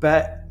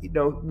 But,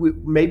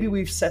 maybe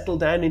we've settled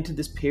down into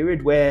this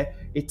period where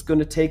it's going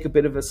to take a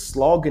bit of a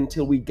slog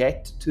until we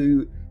get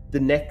to the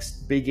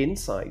next big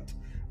insight.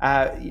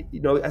 I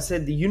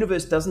said the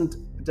universe doesn't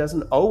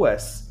owe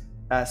us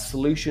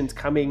solutions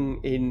coming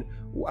in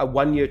a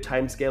 1-year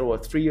timescale or a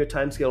 3-year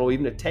timescale or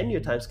even a 10-year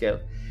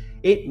timescale.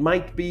 It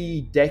might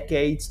be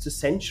decades to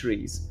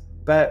centuries,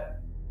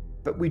 but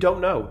we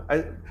don't know.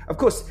 Of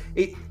course,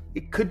 it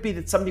could be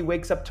that somebody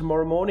wakes up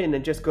tomorrow morning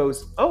and just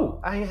goes,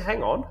 "Oh,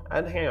 hang on,"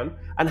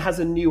 and has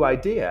a new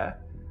idea,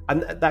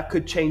 and that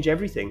could change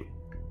everything.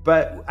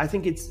 But I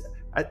think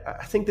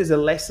there's a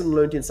lesson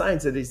learned in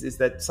science is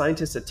that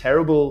scientists are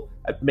terrible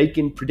at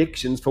making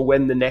predictions for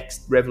when the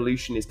next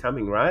revolution is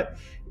coming. Right?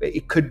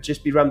 It could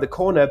just be around the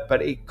corner,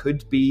 but it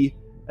could be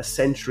a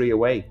century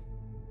away.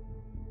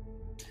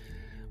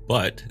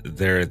 But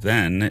there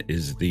then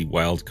is the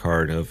wild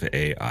card of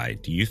AI.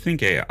 Do you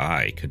think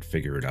AI could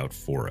figure it out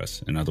for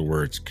us? In other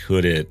words,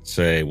 could it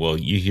say, well,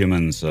 you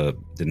humans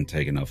didn't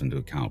take enough into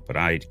account, but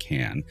I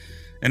can.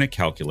 And it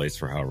calculates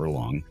for however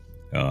long,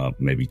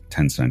 maybe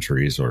 10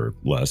 centuries or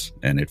less,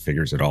 and it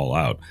figures it all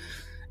out.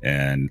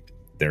 And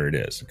there it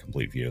is, a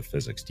complete view of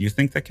physics. Do you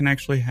think that can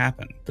actually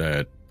happen?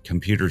 That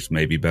computers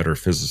may be better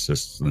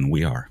physicists than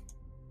we are?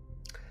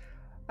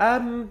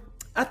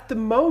 At the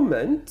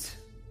moment,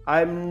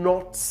 I'm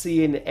not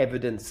seeing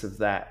evidence of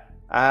that.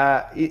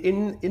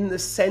 In the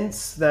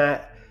sense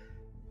that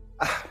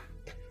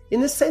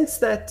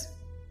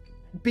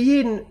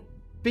being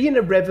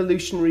a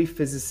revolutionary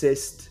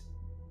physicist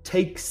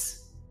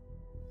takes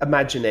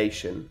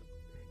imagination.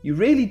 You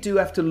really do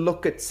have to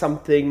look at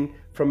something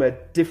from a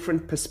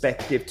different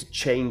perspective to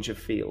change a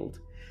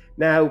field.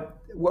 Now,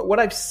 what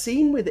I've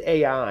seen with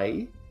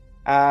AI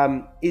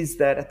is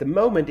that at the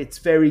moment it's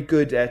very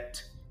good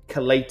at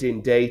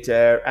collating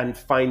data and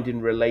finding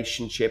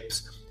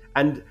relationships,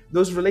 and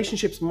those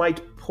relationships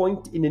might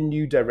point in a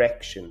new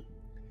direction.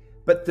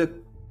 But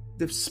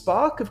the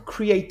spark of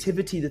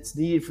creativity that's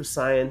needed for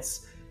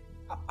science,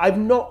 I've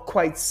not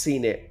quite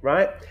seen it,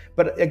 right?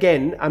 But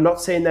again, I'm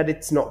not saying that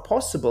it's not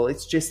possible.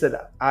 It's just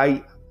that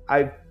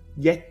I've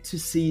yet to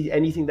see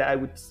anything that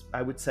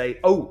I would say,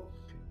 oh,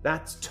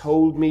 that's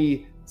told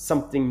me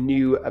something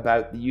new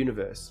about the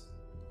universe.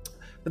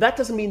 But that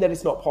doesn't mean that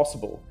it's not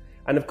possible.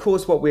 And of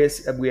course, what we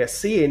are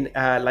seeing,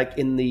 like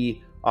in the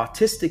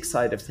artistic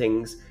side of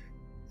things,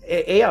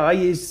 AI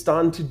is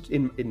starting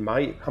to, in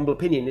my humble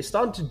opinion, is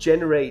starting to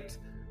generate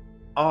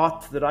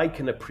art that I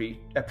can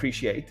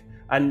appreciate,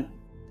 and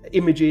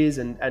images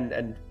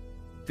and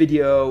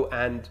video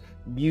and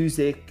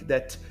music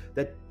that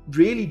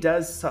really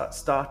does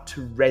start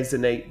to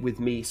resonate with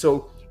me.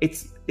 So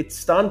it's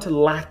starting to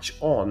latch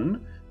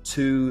on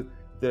to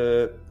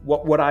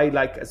what I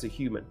like as a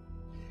human.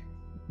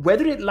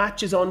 Whether it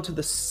latches on to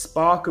the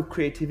spark of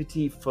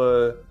creativity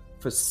for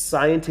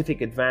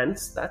scientific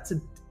advance, that's a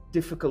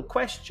difficult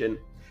question.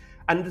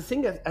 And the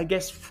thing that I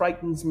guess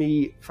frightens,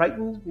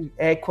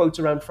 air quotes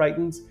around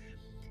frightens,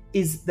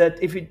 is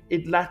that if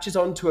it latches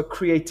onto a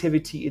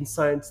creativity in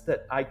science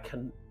that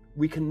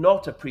we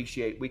cannot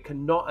appreciate, we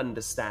cannot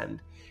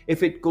understand.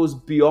 If it goes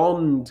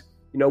beyond,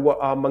 what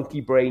our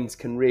monkey brains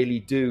can really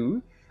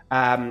do,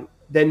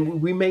 then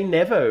we may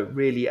never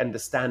really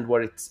understand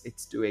what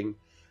it's doing.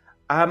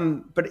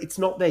 But it's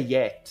not there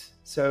yet.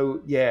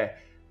 So yeah,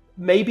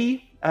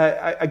 maybe.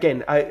 I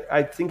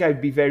think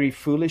I'd be very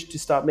foolish to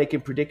start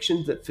making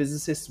predictions that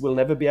physicists will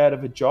never be out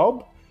of a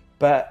job.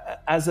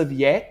 But as of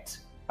yet,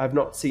 I've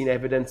not seen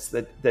evidence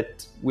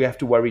that we have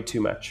to worry too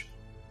much.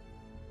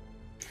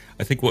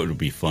 I think what would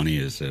be funny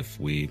is if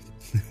we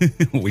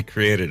we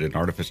created an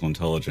artificial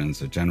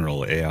intelligence, a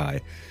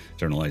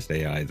generalized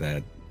AI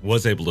that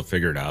was able to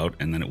figure it out,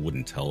 and then it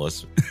wouldn't tell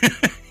us.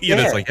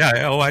 It's like,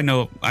 I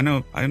know,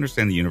 I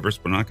understand the universe,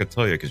 but I'm not going to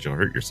tell you because you'll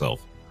hurt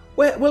yourself.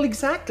 Well,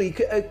 exactly.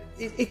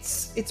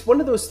 It's one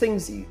of those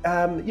things.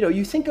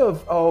 You think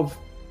of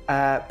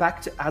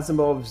back to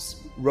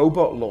Asimov's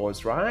robot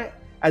laws, right?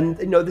 And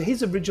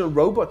his original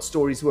robot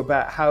stories were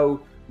about how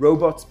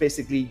robots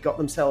basically got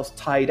themselves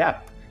tied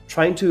up,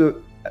 trying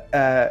to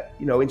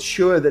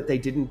ensure that they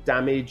didn't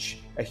damage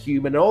a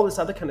human, and all this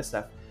other kind of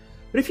stuff.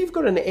 But if you've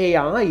got an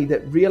AI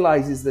that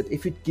realizes that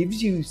if it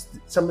gives you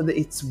some of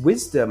its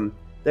wisdom,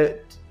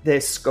 that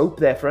there's scope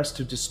there for us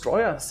to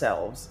destroy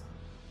ourselves,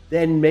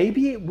 then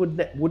maybe it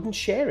wouldn't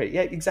share it.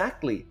 Yeah,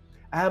 exactly.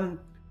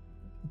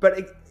 But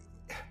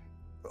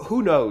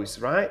who knows,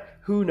 right?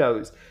 Who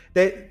knows?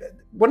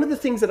 One of the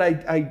things that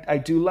I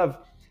do love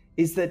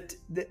is that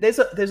there's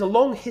a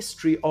long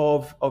history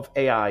of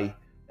AI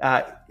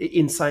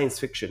in science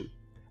fiction,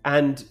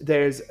 and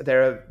there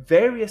are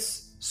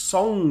various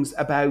songs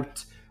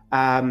about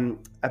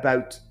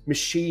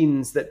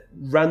machines that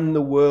run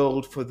the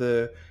world for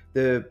the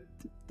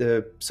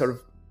sort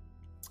of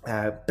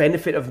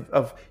benefit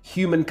of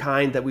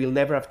humankind, that we'll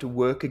never have to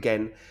work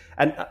again.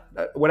 And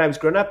when I was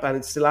growing up,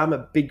 and still am a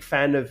big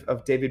fan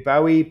of David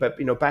Bowie, but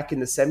back in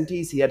the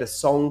 70s, he had a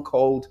song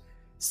called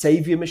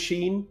Savior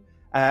Machine.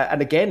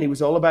 And again, it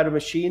was all about a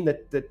machine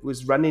that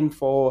was running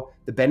for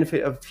the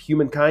benefit of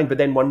humankind, but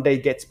then one day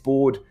gets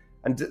bored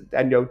and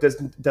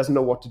doesn't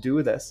know what to do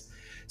with us.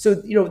 So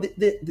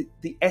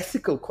the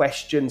ethical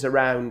questions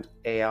around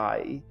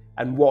AI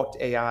and what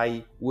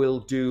AI will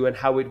do and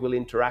how it will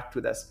interact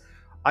with us,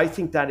 I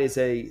think that is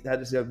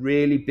a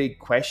really big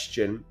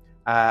question,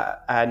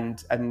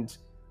 and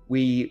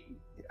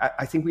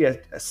I think we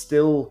are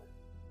still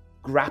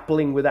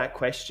grappling with that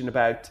question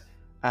about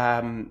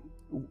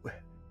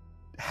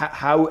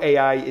how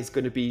AI is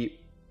going to be,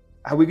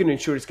 how we're going to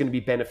ensure it's going to be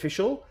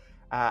beneficial,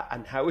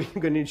 and how we're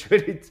going to ensure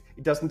it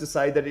doesn't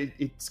decide that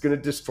it's going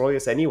to destroy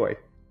us anyway.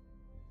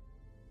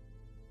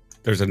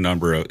 There's a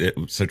number of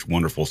such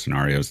wonderful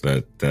scenarios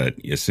that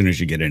as soon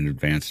as you get an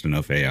advanced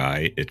enough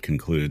AI, it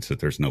concludes that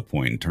there's no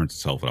point and turns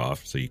itself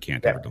off, so you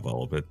can't ever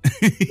develop it.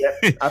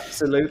 Yeah,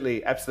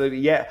 absolutely.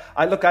 Yeah,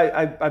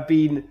 I've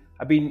been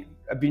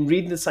I've been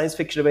reading the science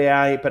fiction of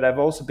AI, but I've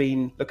also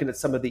been looking at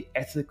some of the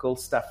ethical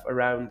stuff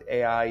around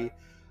AI,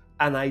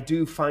 and I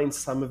do find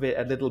some of it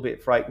a little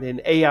bit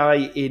frightening. AI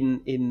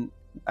in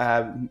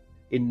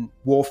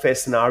warfare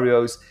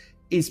scenarios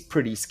is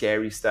pretty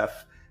scary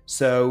stuff.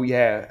 So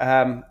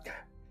yeah,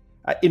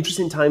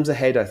 interesting times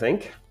ahead, I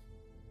think.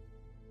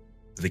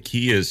 The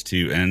key is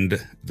to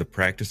end the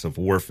practice of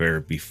warfare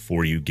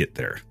before you get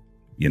there.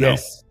 You know.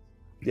 Yes.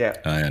 Yeah.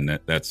 And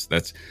that's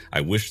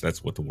I wish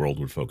that's what the world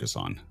would focus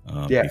on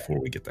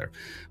before we get there.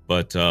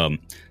 But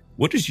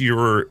what is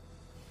your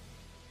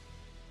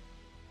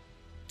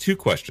two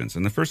questions?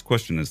 And the first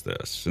question is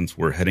this: since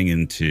we're heading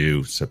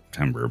into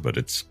September, but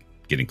it's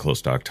getting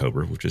close to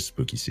October, which is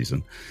spooky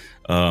season,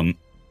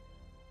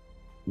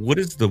 what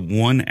is the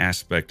one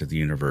aspect of the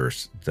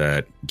universe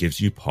that gives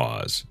you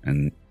pause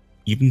and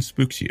even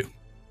spooks you?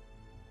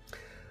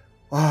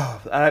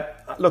 Oh,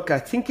 look, I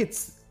think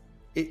it's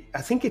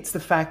the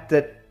fact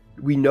that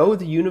we know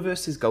the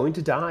universe is going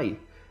to die.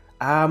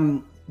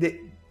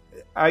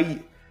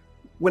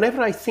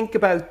 Whenever I think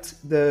about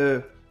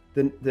the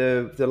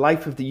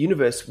life of the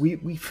universe,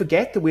 we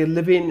forget that we're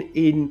living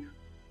in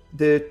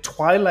the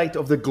twilight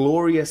of the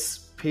glorious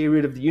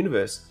period of the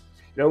universe.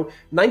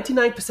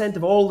 99%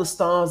 of all the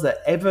stars that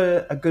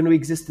ever are going to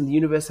exist in the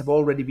universe have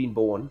already been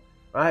born.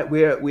 Right?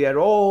 We are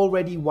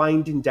already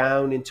winding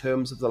down in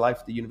terms of the life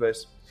of the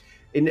universe.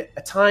 In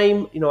a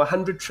time,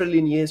 100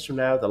 trillion years from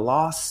now, the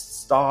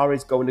last star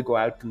is going to go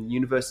out and the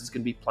universe is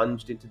going to be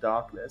plunged into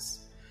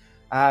darkness.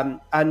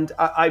 And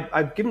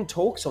I've given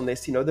talks on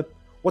this,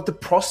 what the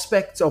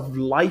prospects of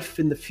life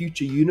in the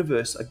future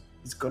universe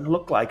is going to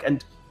look like.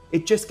 And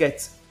it just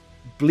gets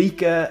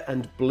bleaker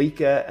and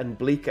bleaker and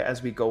bleaker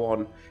as we go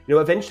on.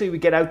 Eventually we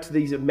get out to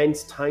these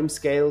immense time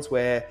scales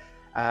where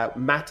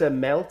matter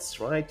melts,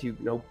 right?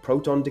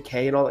 Proton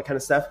decay and all that kind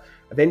of stuff.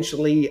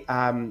 Eventually,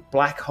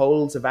 black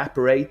holes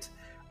evaporate,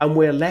 and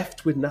we're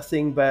left with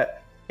nothing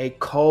but a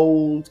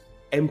cold,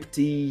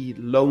 empty,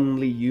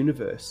 lonely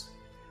universe.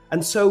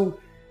 And so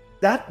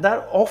that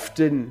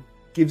often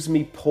gives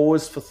me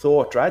pause for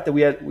thought, right? That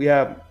we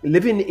are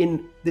living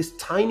in this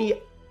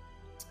tiny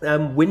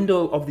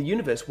window of the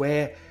universe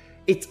where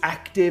it's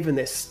active and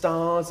there's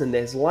stars and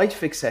there's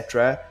life,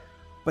 etc.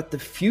 But the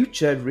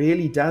future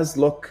really does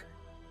look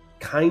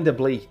kind of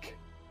bleak.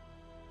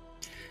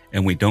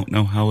 And we don't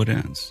know how it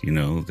ends.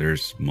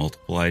 There's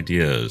multiple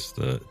ideas,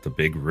 the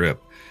big rip,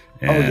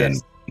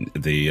 and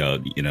the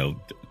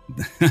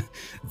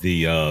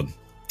the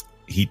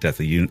heat death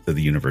of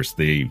the universe,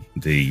 the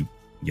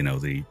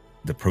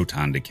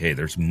proton decay.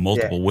 There's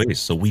multiple ways,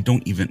 so we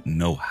don't even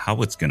know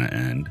how it's going to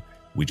end.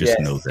 We just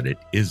know that it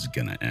is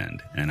going to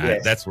end, and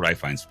that's what I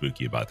find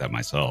spooky about that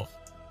myself.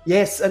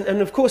 Yes,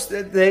 and of course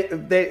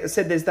they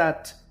said there's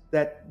that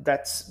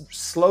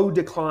slow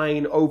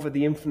decline over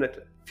the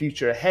infinite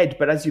future ahead.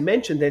 But as you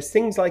mentioned, there's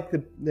things like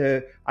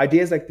the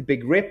ideas like the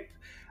Big Rip.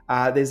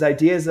 There's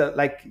ideas that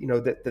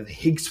that the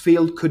Higgs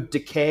field could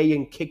decay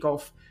and kick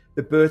off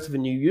the birth of a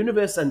new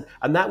universe, and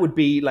that would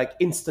be like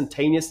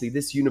instantaneously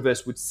this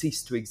universe would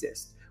cease to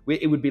exist.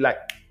 It would be like,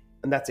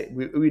 and that's it.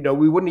 We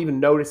wouldn't even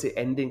notice it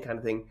ending, kind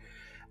of thing.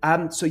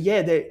 So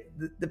yeah, the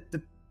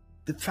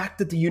fact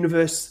that the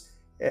universe.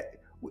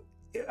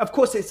 Of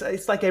course,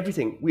 it's like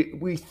everything.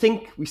 We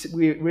think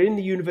we're in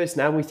the universe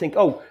now, and we think,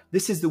 oh,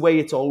 this is the way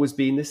it's always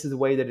been. This is the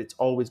way that it's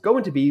always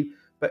going to be.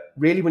 But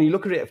really, when you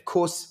look at it, of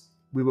course,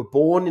 we were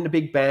born in a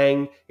Big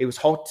Bang. It was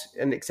hot,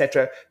 and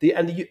etc.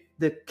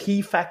 The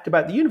key fact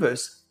about the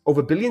universe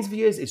over billions of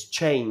years is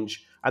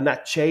change, and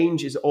that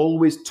change is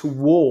always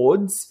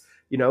towards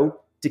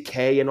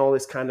decay and all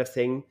this kind of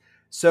thing.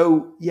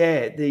 So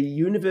yeah, the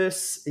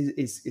universe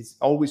is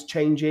always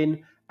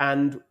changing,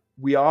 and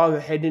we are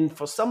heading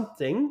for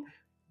something.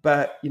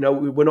 But,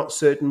 we're not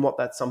certain what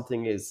that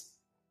something is.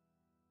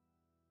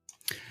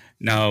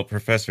 Now,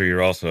 Professor,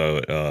 you're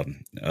also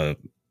a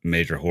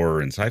major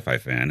horror and sci-fi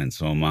fan, and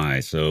so am I.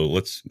 So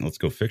let's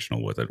go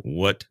fictional with it.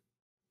 What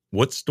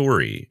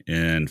story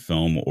in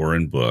film or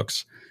in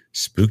books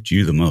spooked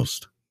you the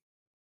most?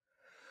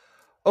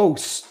 Oh,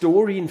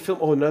 story in film.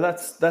 Oh, no,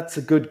 that's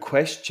a good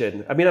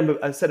question. I mean, I'm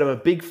a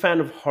big fan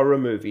of horror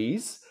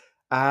movies,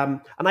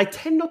 and I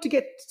tend not to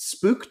get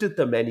spooked at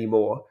them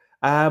anymore.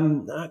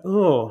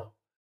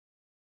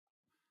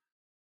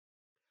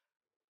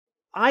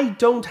 I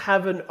don't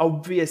have an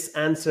obvious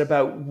answer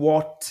about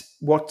what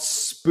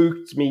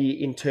spooked me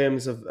in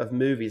terms of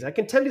movies. I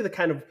can tell you the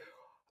kind of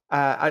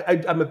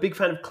I'm a big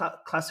fan of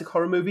classic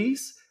horror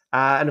movies,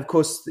 and of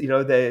course,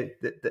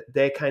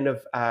 they're kind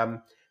of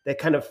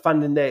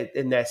fun in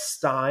their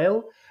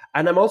style.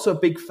 And I'm also a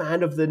big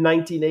fan of the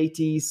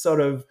 1980s sort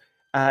of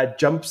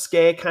jump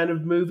scare kind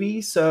of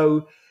movie.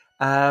 So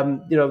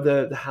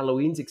the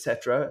Halloweens,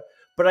 etc.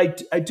 But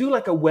I do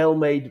like a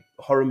well-made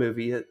horror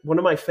movie. One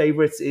of my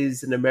favorites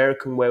is An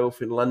American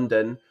Werewolf in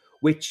London,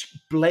 which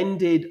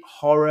blended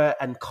horror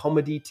and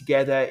comedy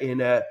together in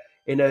an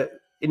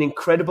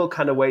incredible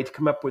kind of way to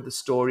come up with a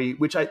story,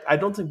 which I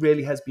don't think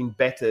really has been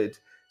bettered.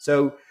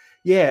 So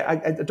yeah,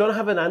 I don't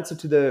have an answer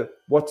to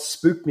what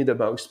spooked me the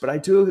most, but I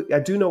do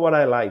know what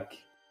I like.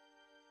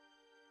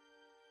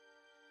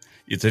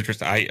 It's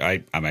interesting.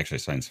 I'm actually a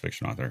science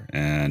fiction author,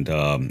 and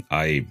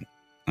I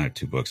have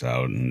 2 books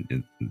out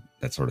and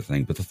that sort of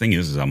thing. But the thing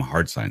is I'm a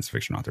hard science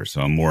fiction author,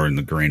 so I'm more in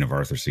the grain of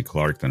Arthur C.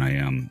 Clarke than I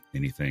am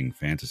anything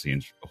fantasy.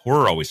 And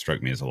horror always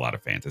struck me as a lot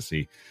of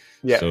fantasy,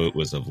 so it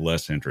was of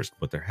less interest.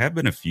 But there have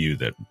been a few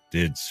that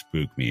did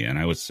spook me, and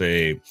I would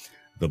say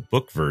the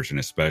book version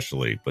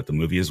especially, but the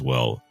movie as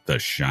well, The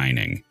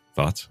Shining.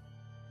 Thoughts?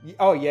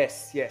 Oh,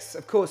 yes.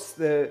 Of course,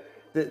 the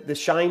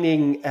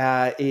Shining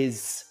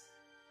is,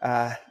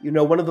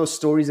 one of those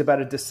stories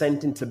about a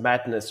descent into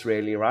madness,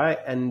 really, right?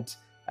 And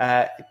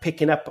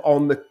picking up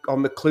on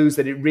the clues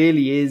that it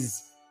really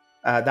is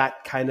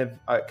that kind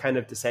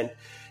of descent.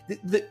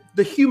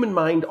 The human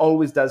mind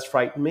always does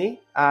frighten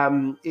me,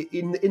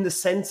 in the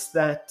sense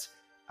that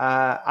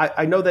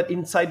I know that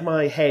inside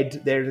my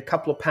head there's a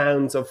couple of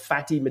pounds of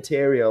fatty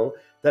material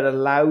that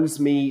allows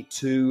me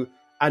to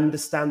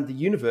understand the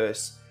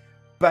universe.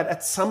 But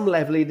at some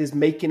level, it is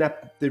making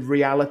up the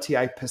reality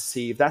I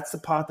perceive. That's the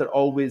part that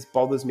always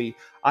bothers me.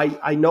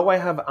 I know I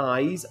have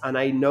eyes, and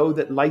I know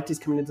that light is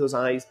coming into those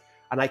eyes,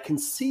 and I can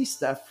see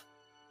stuff,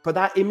 but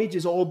that image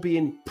is all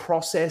being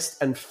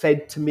processed and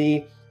fed to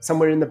me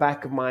somewhere in the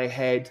back of my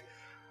head.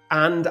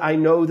 And I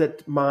know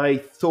that my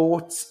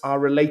thoughts are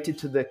related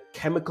to the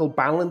chemical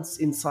balance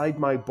inside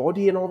my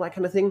body and all that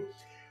kind of thing.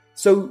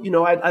 So,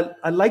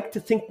 I like to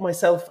think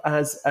myself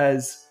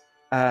as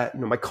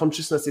my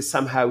consciousness is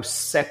somehow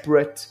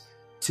separate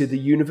to the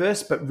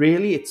universe, but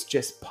really it's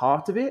just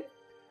part of it,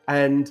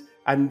 and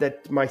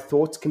that my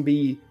thoughts can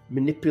be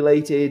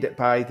manipulated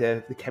by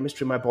the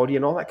chemistry in my body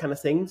and all that kind of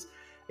things.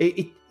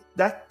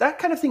 That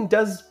kind of thing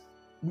does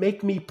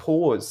make me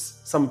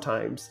pause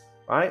sometimes,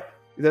 right?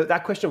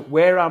 That question of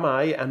where am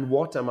I and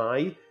what am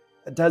I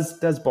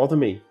does bother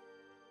me.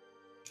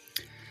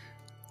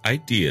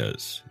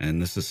 Ideas, and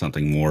this is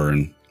something more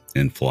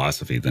in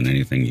philosophy than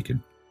anything you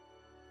could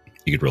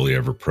really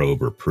ever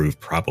probe or prove,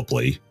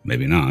 probably,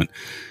 maybe not.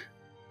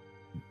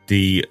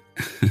 The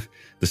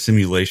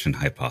simulation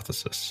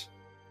hypothesis,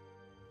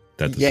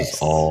 that this is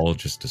all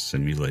just a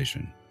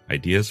simulation.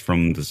 Ideas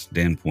from the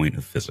standpoint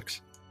of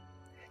physics.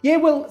 Yeah,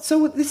 well,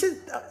 so this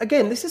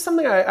is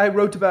something I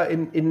wrote about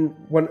in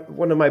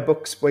one of my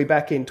books way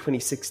back in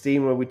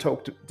 2016, where we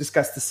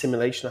discussed the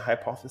simulation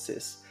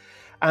hypothesis.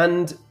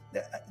 And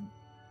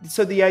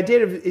so the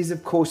idea is,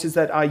 of course, is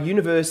that our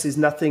universe is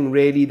nothing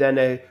really than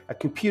a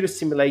computer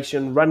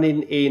simulation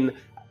running in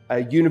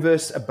a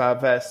universe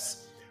above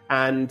us,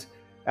 and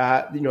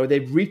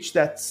they've reached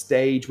that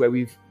stage where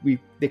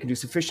they can do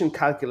sufficient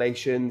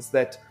calculations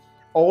that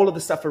all of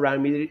the stuff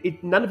around me,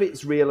 none of it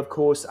is real. Of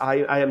course,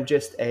 I am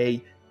just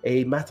a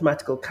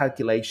mathematical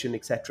calculation,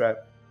 etc.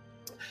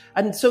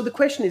 And so the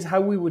question is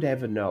how we would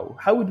ever know.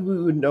 How would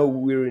we know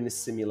we're in a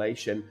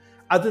simulation,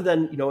 other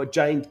than a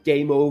giant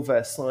game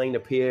over sign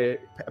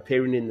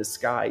appearing in the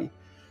sky?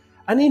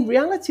 And in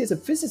reality, as a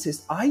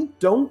physicist, I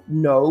don't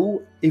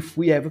know if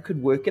we ever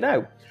could work it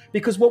out.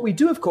 Because what we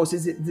do, of course,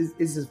 is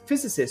as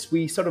physicists,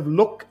 we sort of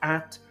look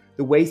at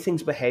the way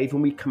things behave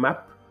and we come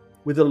up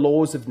with the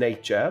laws of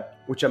nature,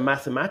 which are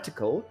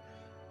mathematical.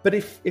 But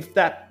if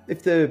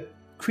the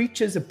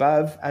creatures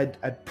above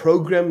had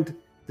programmed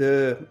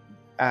their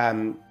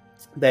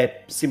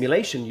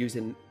simulation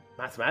using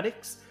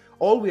mathematics,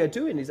 all we are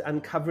doing is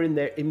uncovering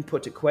their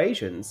input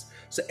equations.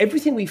 So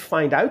everything we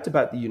find out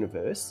about the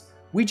universe,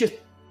 we just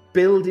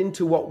build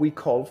into what we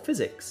call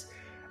physics.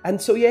 And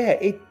so,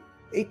 again,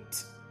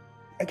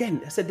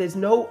 I said there's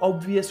no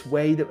obvious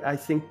way that I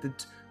think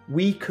that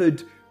we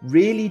could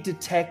really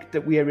detect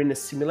that we are in a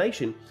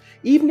simulation.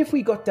 Even if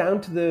we got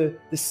down to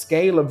the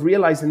scale of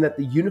realizing that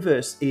the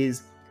universe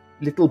is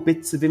little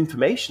bits of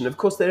information. Of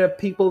course, there are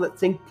people that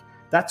think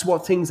that's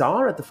what things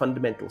are at the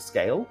fundamental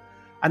scale.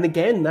 And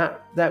again,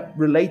 that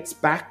relates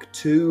back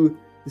to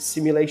the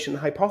simulation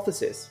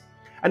hypothesis.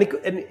 And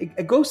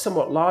it goes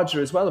somewhat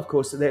larger as well, of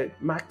course.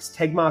 Max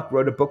Tegmark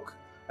wrote a book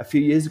a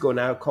few years ago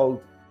now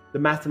called The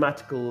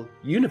Mathematical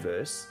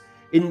Universe,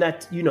 in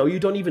that, you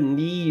don't even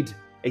need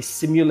a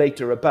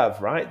simulator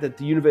above, right? That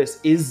the universe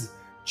is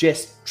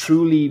just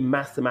truly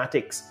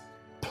mathematics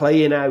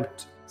playing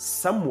out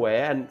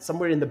somewhere, and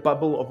somewhere in the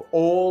bubble of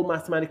all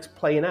mathematics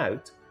playing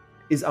out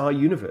is our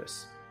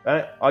universe,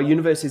 right? Our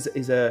universe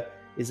is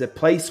a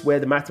place where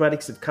the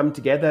mathematics have come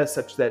together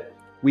such that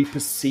we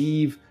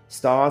perceive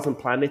stars and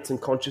planets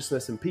and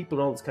consciousness and people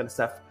and all this kind of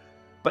stuff.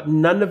 But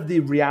none of the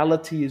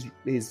reality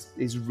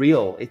is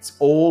real. It's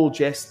all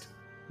just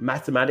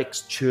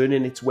mathematics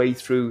churning its way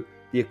through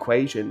the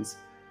equations.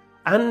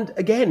 And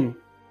again,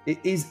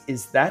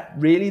 is that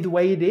really the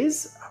way it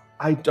is?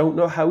 I don't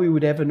know how we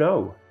would ever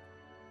know.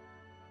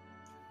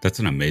 That's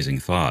an amazing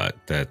thought,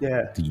 that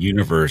the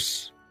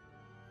universe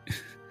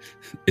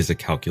is a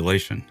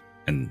calculation,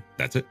 and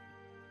that's it.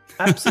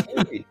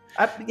 Absolutely.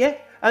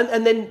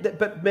 And then,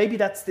 but maybe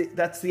that's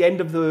the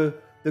end of the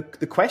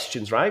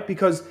questions, right?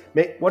 Because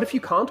what if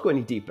you can't go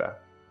any deeper?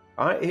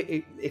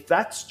 Right? If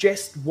that's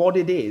just what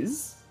it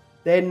is,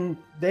 then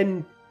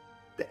the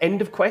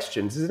end of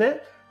questions, isn't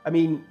it? I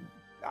mean,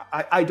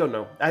 I don't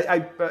know.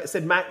 I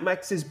said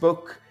Max's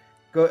book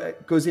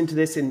goes into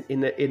this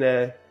in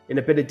a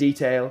bit of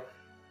detail.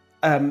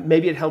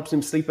 Maybe it helps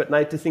him sleep at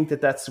night to think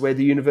that that's the way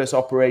the universe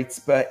operates,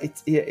 but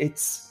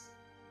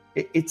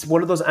it's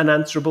one of those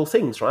unanswerable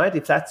things, right?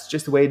 If that's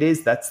just the way it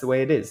is, that's the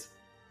way it is.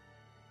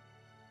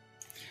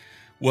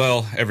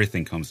 Well,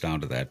 everything comes down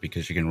to that,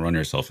 because you can run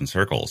yourself in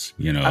circles,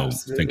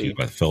 Absolutely. thinking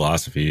about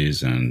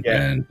philosophies and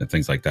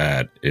things like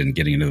that, and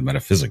getting into the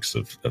metaphysics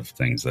of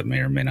things that may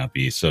or may not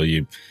be. So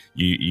you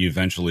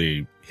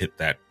eventually hit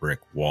that brick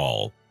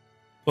wall,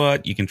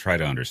 but you can try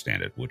to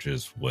understand it, which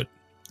is what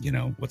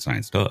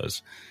science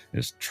does,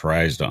 is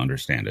tries to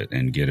understand it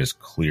and get as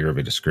clear of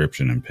a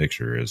description and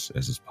picture as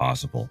is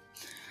possible.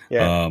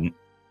 Yeah.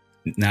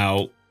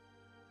 Now,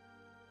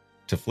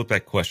 to flip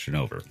that question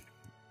over,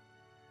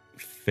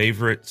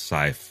 favorite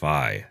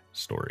sci-fi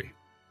story?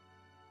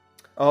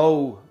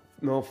 Oh,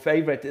 no,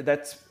 favorite.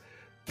 That's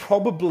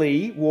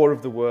probably War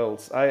of the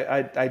Worlds.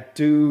 I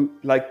do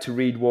like to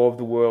read War of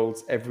the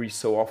Worlds every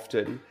so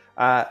often,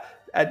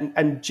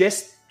 and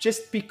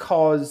just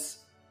because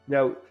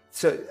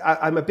So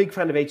I'm a big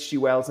fan of H.G.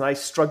 Wells, and I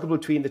struggle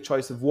between the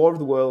choice of War of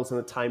the Worlds and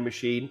The Time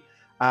Machine,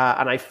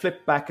 and I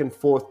flip back and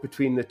forth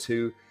between the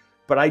two.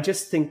 But I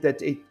just think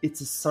that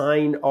it's a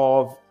sign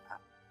of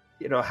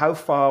how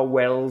far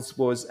Wells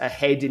was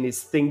ahead in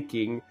his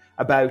thinking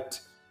about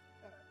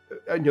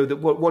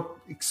what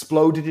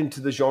exploded into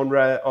the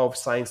genre of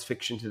science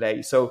fiction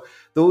today. So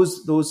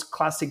those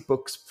classic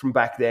books from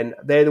back then,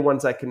 they're the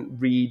ones I can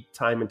read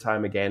time and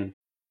time again.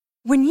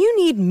 When you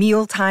need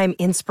mealtime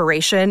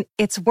inspiration,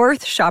 it's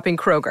worth shopping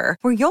Kroger,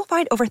 where you'll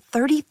find over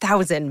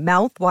 30,000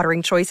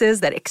 mouth-watering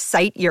choices that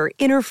excite your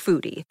inner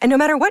foodie. And no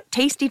matter what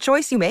tasty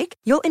choice you make,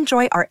 you'll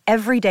enjoy our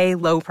everyday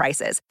low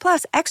prices,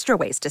 plus extra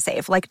ways to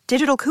save, like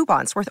digital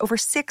coupons worth over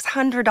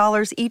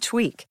 $600 each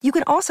week. You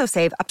can also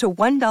save up to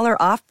 $1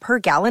 off per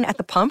gallon at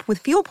the pump with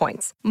fuel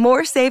points.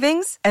 More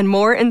savings and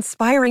more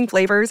inspiring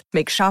flavors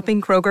make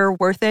shopping Kroger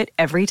worth it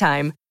every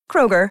time.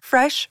 Kroger,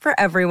 fresh for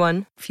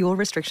everyone. Fuel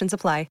restrictions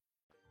apply.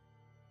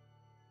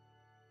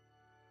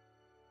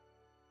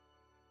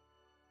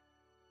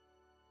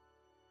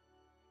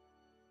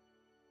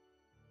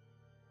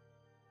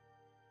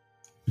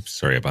 Oops,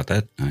 sorry about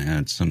that. I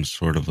had some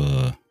sort of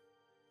a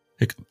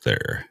hiccup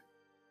there.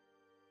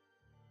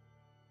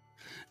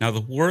 Now,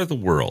 the War of the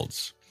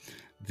Worlds,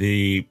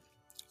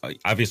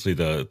 obviously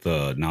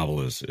the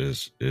novel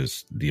is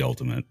the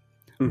ultimate,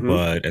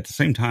 but at the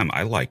same time,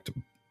 I liked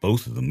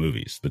both of the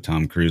movies, the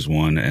Tom Cruise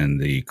one and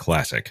the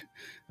classic.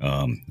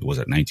 Was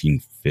it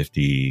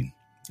 1950?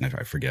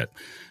 I forget.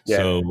 Yeah.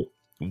 So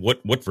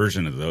what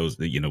version of those,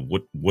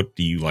 what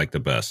do you like the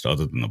best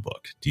other than the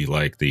book? Do you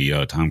like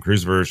the Tom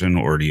Cruise version,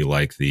 or do you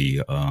like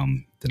the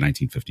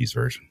 1950s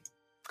version?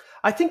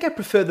 I think I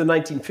prefer the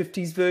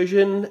 1950s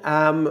version.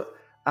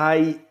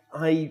 I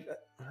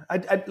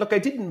look, I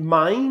didn't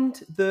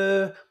mind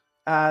the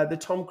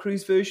Tom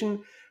Cruise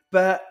version,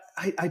 but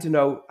I don't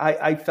know.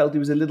 I felt it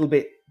was a little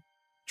bit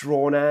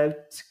drawn out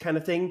kind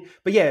of thing.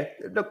 But yeah,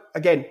 look,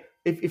 again,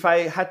 if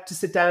I had to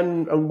sit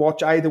down and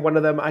watch either one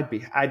of them,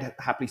 I'd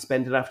happily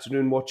spend an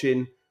afternoon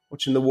watching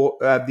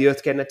the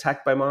Earth getting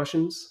attacked by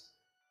Martians.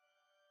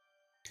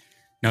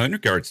 Now, in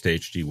regards to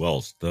H.G.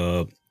 Wells,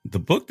 the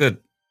book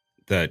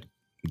that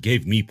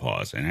gave me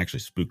pause and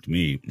actually spooked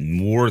me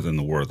more than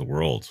the War of the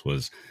Worlds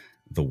was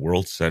The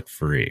World Set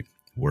Free,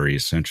 where he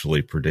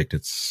essentially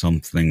predicted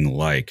something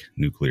like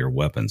nuclear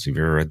weapons. Have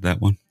you ever read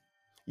that one?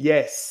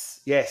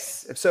 Yes.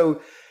 So,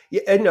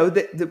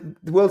 the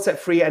World Set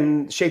Free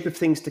and Shape of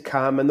Things to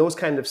Come and those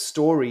kind of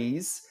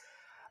stories,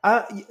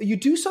 you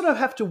do sort of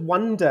have to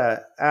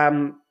wonder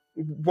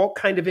what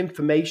kind of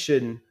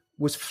information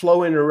was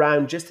flowing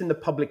around just in the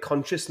public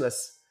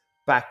consciousness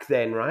back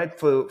then, right?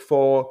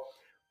 For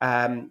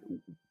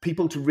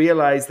people to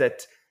realize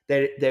that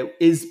there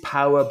is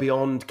power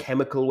beyond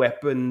chemical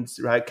weapons,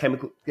 right?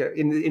 Chemical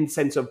in the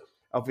sense of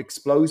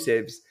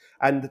explosives,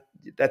 and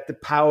that the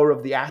power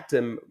of the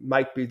atom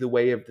might be the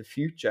way of the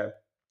future.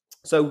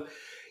 So,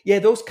 yeah,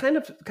 those kind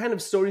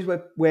of stories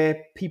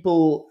where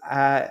people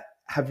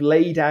have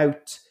laid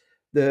out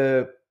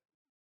a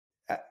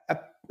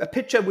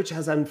picture which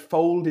has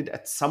unfolded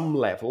at some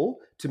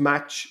level to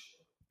match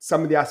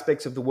some of the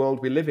aspects of the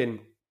world we live in.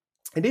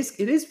 It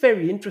is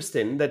very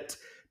interesting that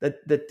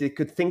they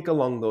could think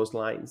along those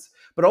lines,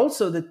 but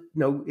also that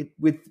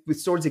with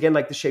stories again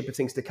like The Shape of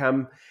Things to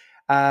Come.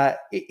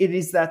 It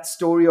is that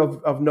story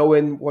of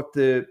knowing what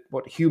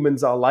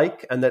humans are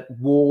like, and that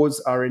wars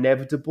are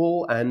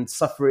inevitable and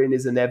suffering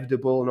is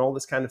inevitable and all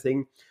this kind of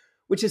thing,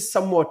 which is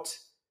somewhat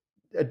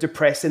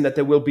depressing that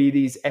there will be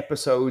these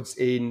episodes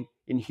in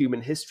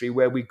human history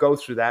where we go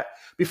through that.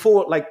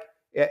 Before, like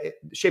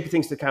Shape of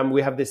Things to Come,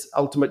 we have this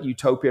ultimate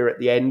utopia at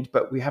the end,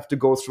 but we have to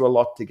go through a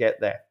lot to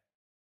get there.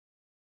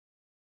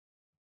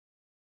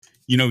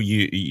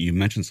 You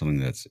mentioned something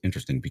that's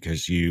interesting,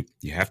 because you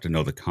have to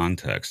know the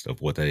context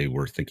of what they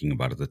were thinking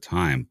about at the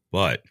time.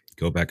 But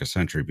go back a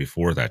century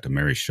before that to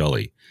Mary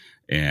Shelley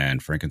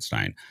and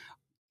Frankenstein.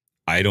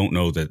 I don't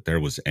know that there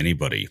was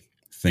anybody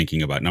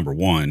thinking about, number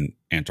one,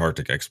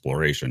 Antarctic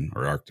exploration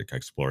or Arctic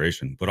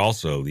exploration, but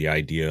also the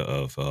idea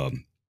of,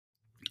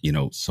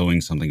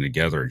 sewing something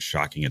together and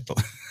shocking it.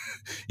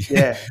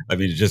 Yeah. I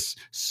mean, just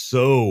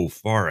so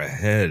far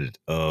ahead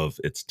of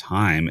its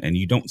time. And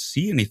you don't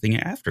see anything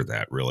after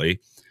that really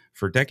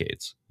for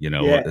decades,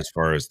 Yeah. as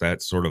far as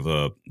that sort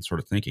of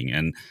thinking.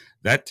 And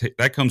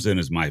that comes in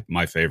as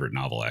my favorite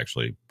novel,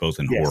 actually, both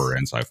in Yes. horror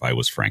and sci-fi,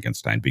 was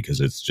Frankenstein, because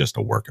it's just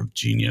a work of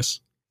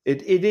genius.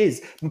 It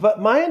is.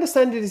 But my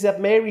understanding is that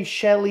Mary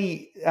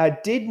Shelley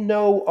did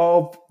know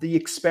of the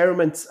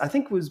experiments, I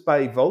think it was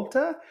by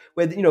Volta,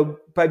 where,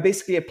 by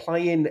basically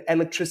applying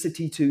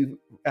electricity to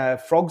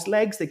frogs'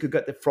 legs, they could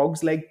get the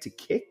frog's leg to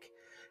kick.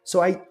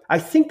 So I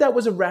think that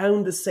was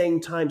around the same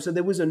time. So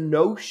there was a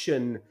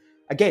notion,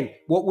 again,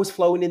 what was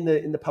flowing in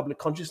the public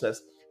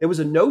consciousness, there was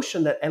a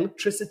notion that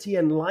electricity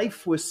and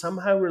life were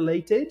somehow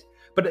related.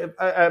 But,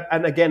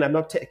 and again, I'm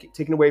not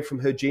taking away from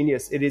her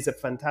genius. It is a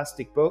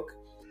fantastic book.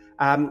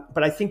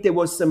 But I think there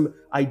was some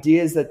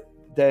ideas that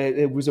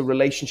there was a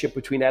relationship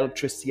between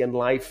electricity and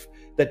life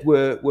that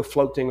were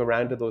floating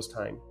around at those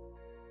times.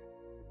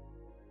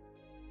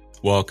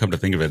 Well, come to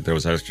think of it, there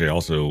was actually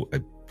also, I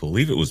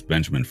believe it was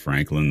Benjamin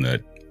Franklin,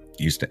 that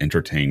used to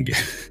entertain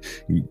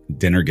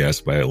dinner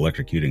guests by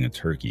electrocuting a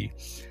turkey.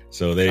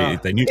 So they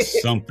knew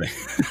something.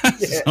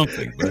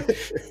 Something.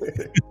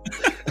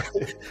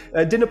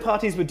 But dinner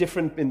parties were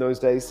different in those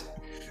days.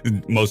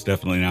 Most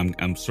definitely. And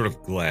I'm sort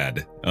of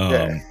glad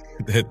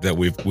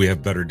that we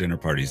have better dinner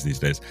parties these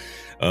days.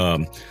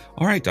 All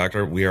right,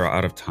 Doctor, we are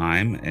out of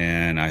time,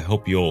 and I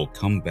hope you'll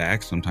come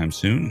back sometime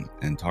soon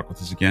and talk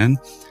with us again.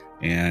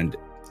 And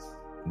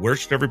where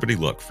should everybody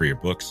look for your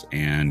books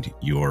and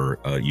your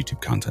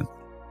YouTube content?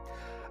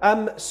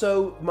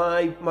 So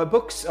my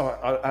books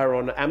are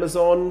on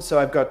Amazon. So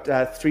I've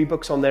got 3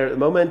 books on there at the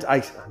moment.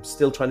 I'm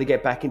still trying to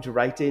get back into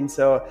writing.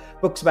 So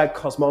books about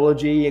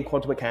cosmology and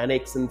quantum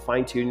mechanics and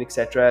fine tuning,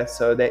 etc.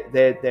 So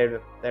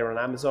they're on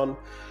Amazon.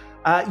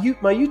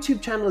 My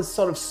YouTube channel has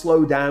sort of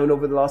slowed down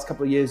over the last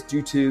couple of years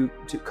due to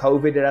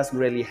COVID. It hasn't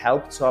really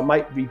helped. So I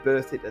might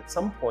rebirth it at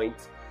some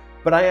point.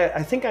 But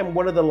I think I'm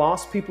one of the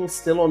last people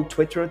still on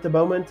Twitter at the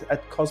moment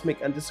at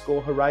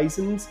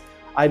cosmic_horizons.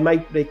 I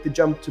might make the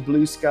jump to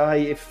Blue Sky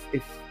if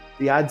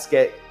the ads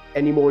get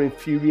any more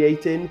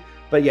infuriating.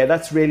 But yeah,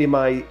 that's really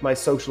my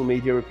social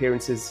media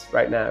appearances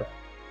right now.